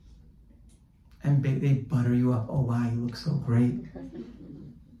and they butter you up. Oh, wow, you look so great. And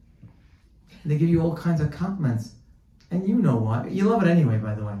they give you all kinds of compliments. And you know why. You love it anyway,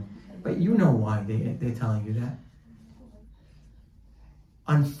 by the way. But you know why they're telling you that.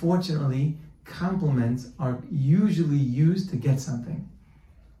 Unfortunately, compliments are usually used to get something.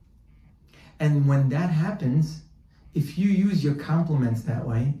 And when that happens, if you use your compliments that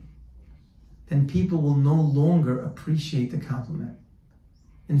way, then people will no longer appreciate the compliment.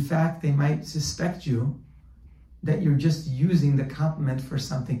 In fact, they might suspect you that you're just using the compliment for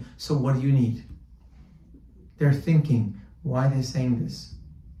something. So what do you need? They're thinking, why they're saying this?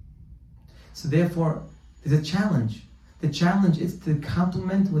 So therefore, there's a challenge. The challenge is to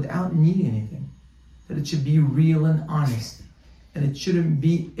compliment without needing anything. That it should be real and honest. And it shouldn't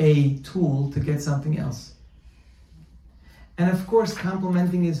be a tool to get something else. And of course,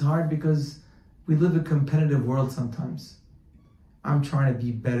 complimenting is hard because we live a competitive world sometimes. I'm trying to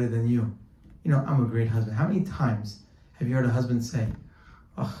be better than you. You know, I'm a great husband. How many times have you heard a husband say,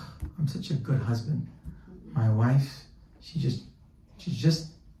 oh, I'm such a good husband. My wife, she just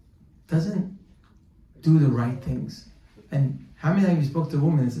doesn't do the right things. And how many times you spoke to a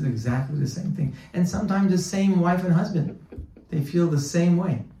woman and said exactly the same thing? And sometimes the same wife and husband, they feel the same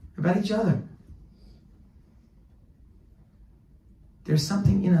way about each other. There's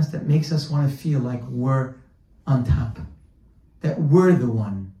something in us that makes us want to feel like we're on top. That we're the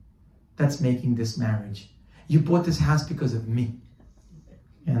one that's making this marriage. You bought this house because of me.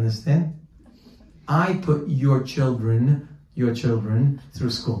 You understand? I put your children through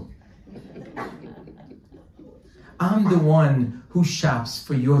school. I'm the one who shops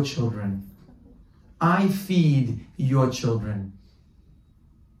for your children. I feed your children.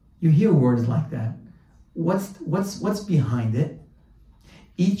 You hear words like that. What's behind it?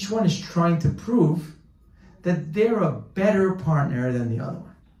 Each one is trying to prove that they're a better partner than the other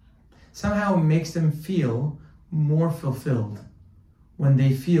one. Somehow it makes them feel more fulfilled when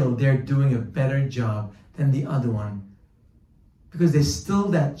they feel they're doing a better job than the other one. Because there's still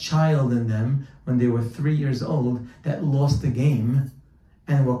that child in them when they were 3 years old that lost the game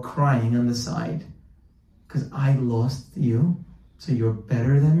and were crying on the side. Because I lost you, so you're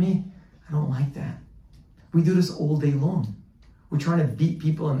better than me? I don't like that. We do this all day long. We're trying to beat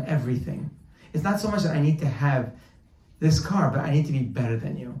people in everything. It's not so much that I need to have this car, but I need to be better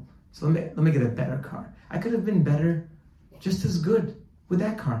than you. So let me get a better car. I could have been better, just as good with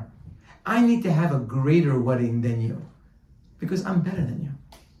that car. I need to have a greater wedding than you because I'm better than you.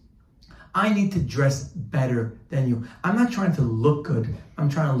 I need to dress better than you. I'm not trying to look good. I'm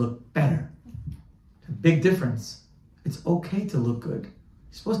trying to look better. It's a big difference. It's okay to look good. You're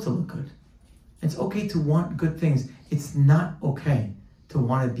supposed to look good. It's okay to want good things. It's not okay to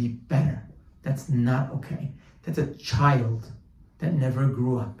want to be better. That's not okay. That's a child that never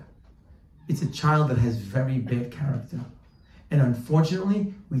grew up. It's a child that has very bad character. And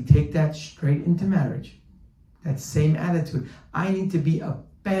unfortunately, we take that straight into marriage. That same attitude. I need to be a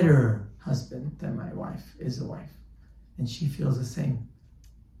better husband than my wife is a wife. And she feels the same.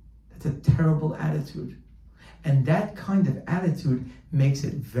 That's a terrible attitude. And that kind of attitude makes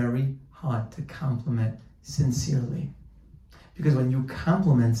it very hard to compliment sincerely. Because when you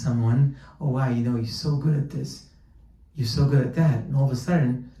compliment someone, oh wow, you're so good at this, you're so good at that, and all of a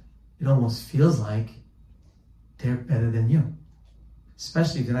sudden, it almost feels like they're better than you.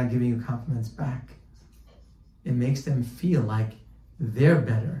 Especially if they're not giving you compliments back. It makes them feel like they're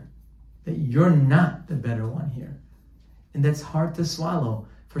better, that you're not the better one here. And that's hard to swallow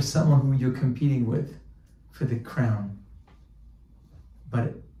for someone who you're competing with for the crown.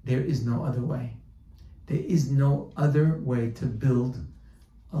 But there is no other way. There is no other way to build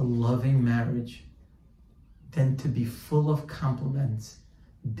a loving marriage than to be full of compliments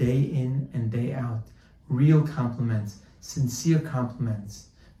day in and day out. Real compliments, sincere compliments,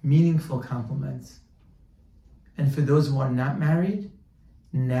 meaningful compliments. And for those who are not married,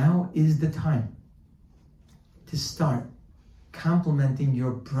 now is the time to start complimenting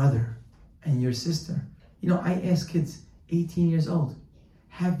your brother and your sister. I ask kids 18 years old,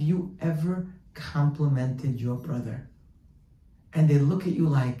 have you ever complimented your brother? And they look at you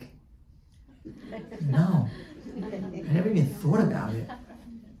like, no, I never even thought about it.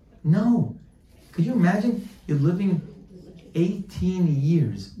 No. Could you imagine you're living 18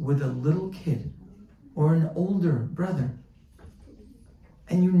 years with a little kid or an older brother,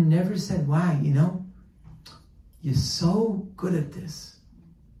 and you never said, wow, you're so good at this.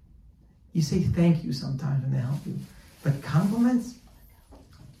 You say thank you sometimes when they help you. But compliments,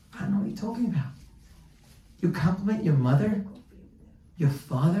 I don't know what you're talking about. You compliment your mother, your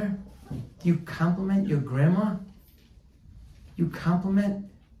father? Do you compliment your grandma? You compliment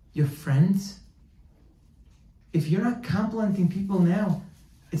your friends? If you're not complimenting people now,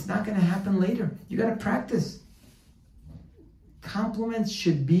 it's not going to happen later. You got to practice. Compliments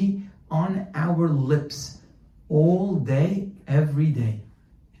should be on our lips all day, every day.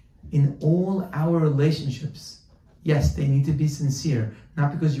 In all our relationships. Yes, they need to be sincere.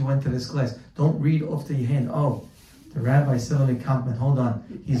 Not because you went to this class. Don't read off to your hand. Oh, the rabbi said only compliment. Hold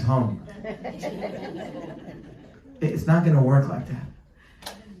on, he's home. It's not going to work like that.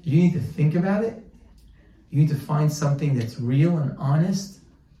 You need to think about it. You need to find something that's real and honest.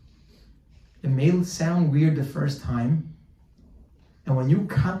 It may sound weird the first time. And when you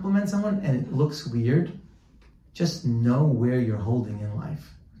compliment someone and it looks weird, just know where you're holding in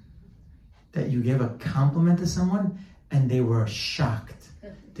life. That you gave a compliment to someone and they were shocked.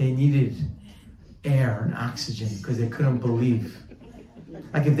 They needed air and oxygen because they couldn't believe.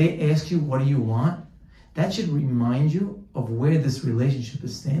 Like if they ask you, what do you want? That should remind you of where this relationship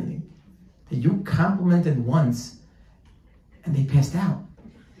is standing. That you complimented once and they passed out.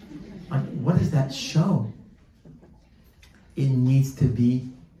 Like, what does that show? It needs to be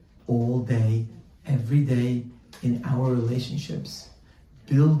all day, every day in our relationships.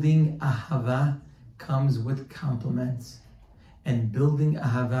 Building ahava comes with compliments. And building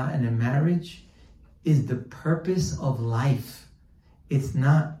ahava in a marriage is the purpose of life. It's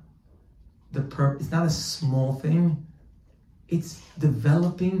not it's not a small thing. It's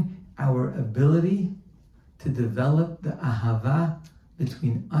developing our ability to develop the ahava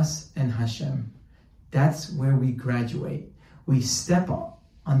between us and Hashem. That's where we graduate. We step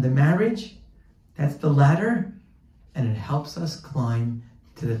on the marriage, that's the ladder, and it helps us climb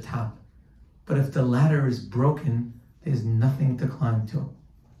to the top. But if the ladder is broken, there's nothing to climb to.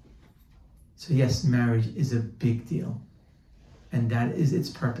 So yes, marriage is a big deal. And that is its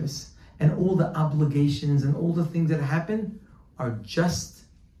purpose. And all the obligations and all the things that happen are just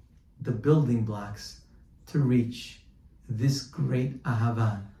the building blocks to reach this great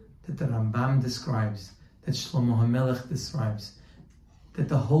ahava that the Rambam describes, that Shlomo HaMelech describes, that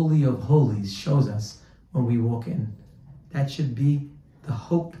the Holy of Holies shows us when we walk in. That should be the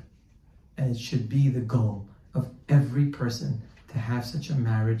hope and it should be the goal of every person to have such a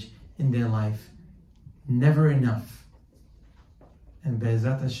marriage in their life. Never enough. And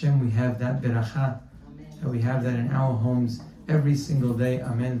Be'ezrat Hashem, we have that beracha, that we have that in our homes every single day.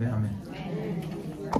 Amen ve'amen.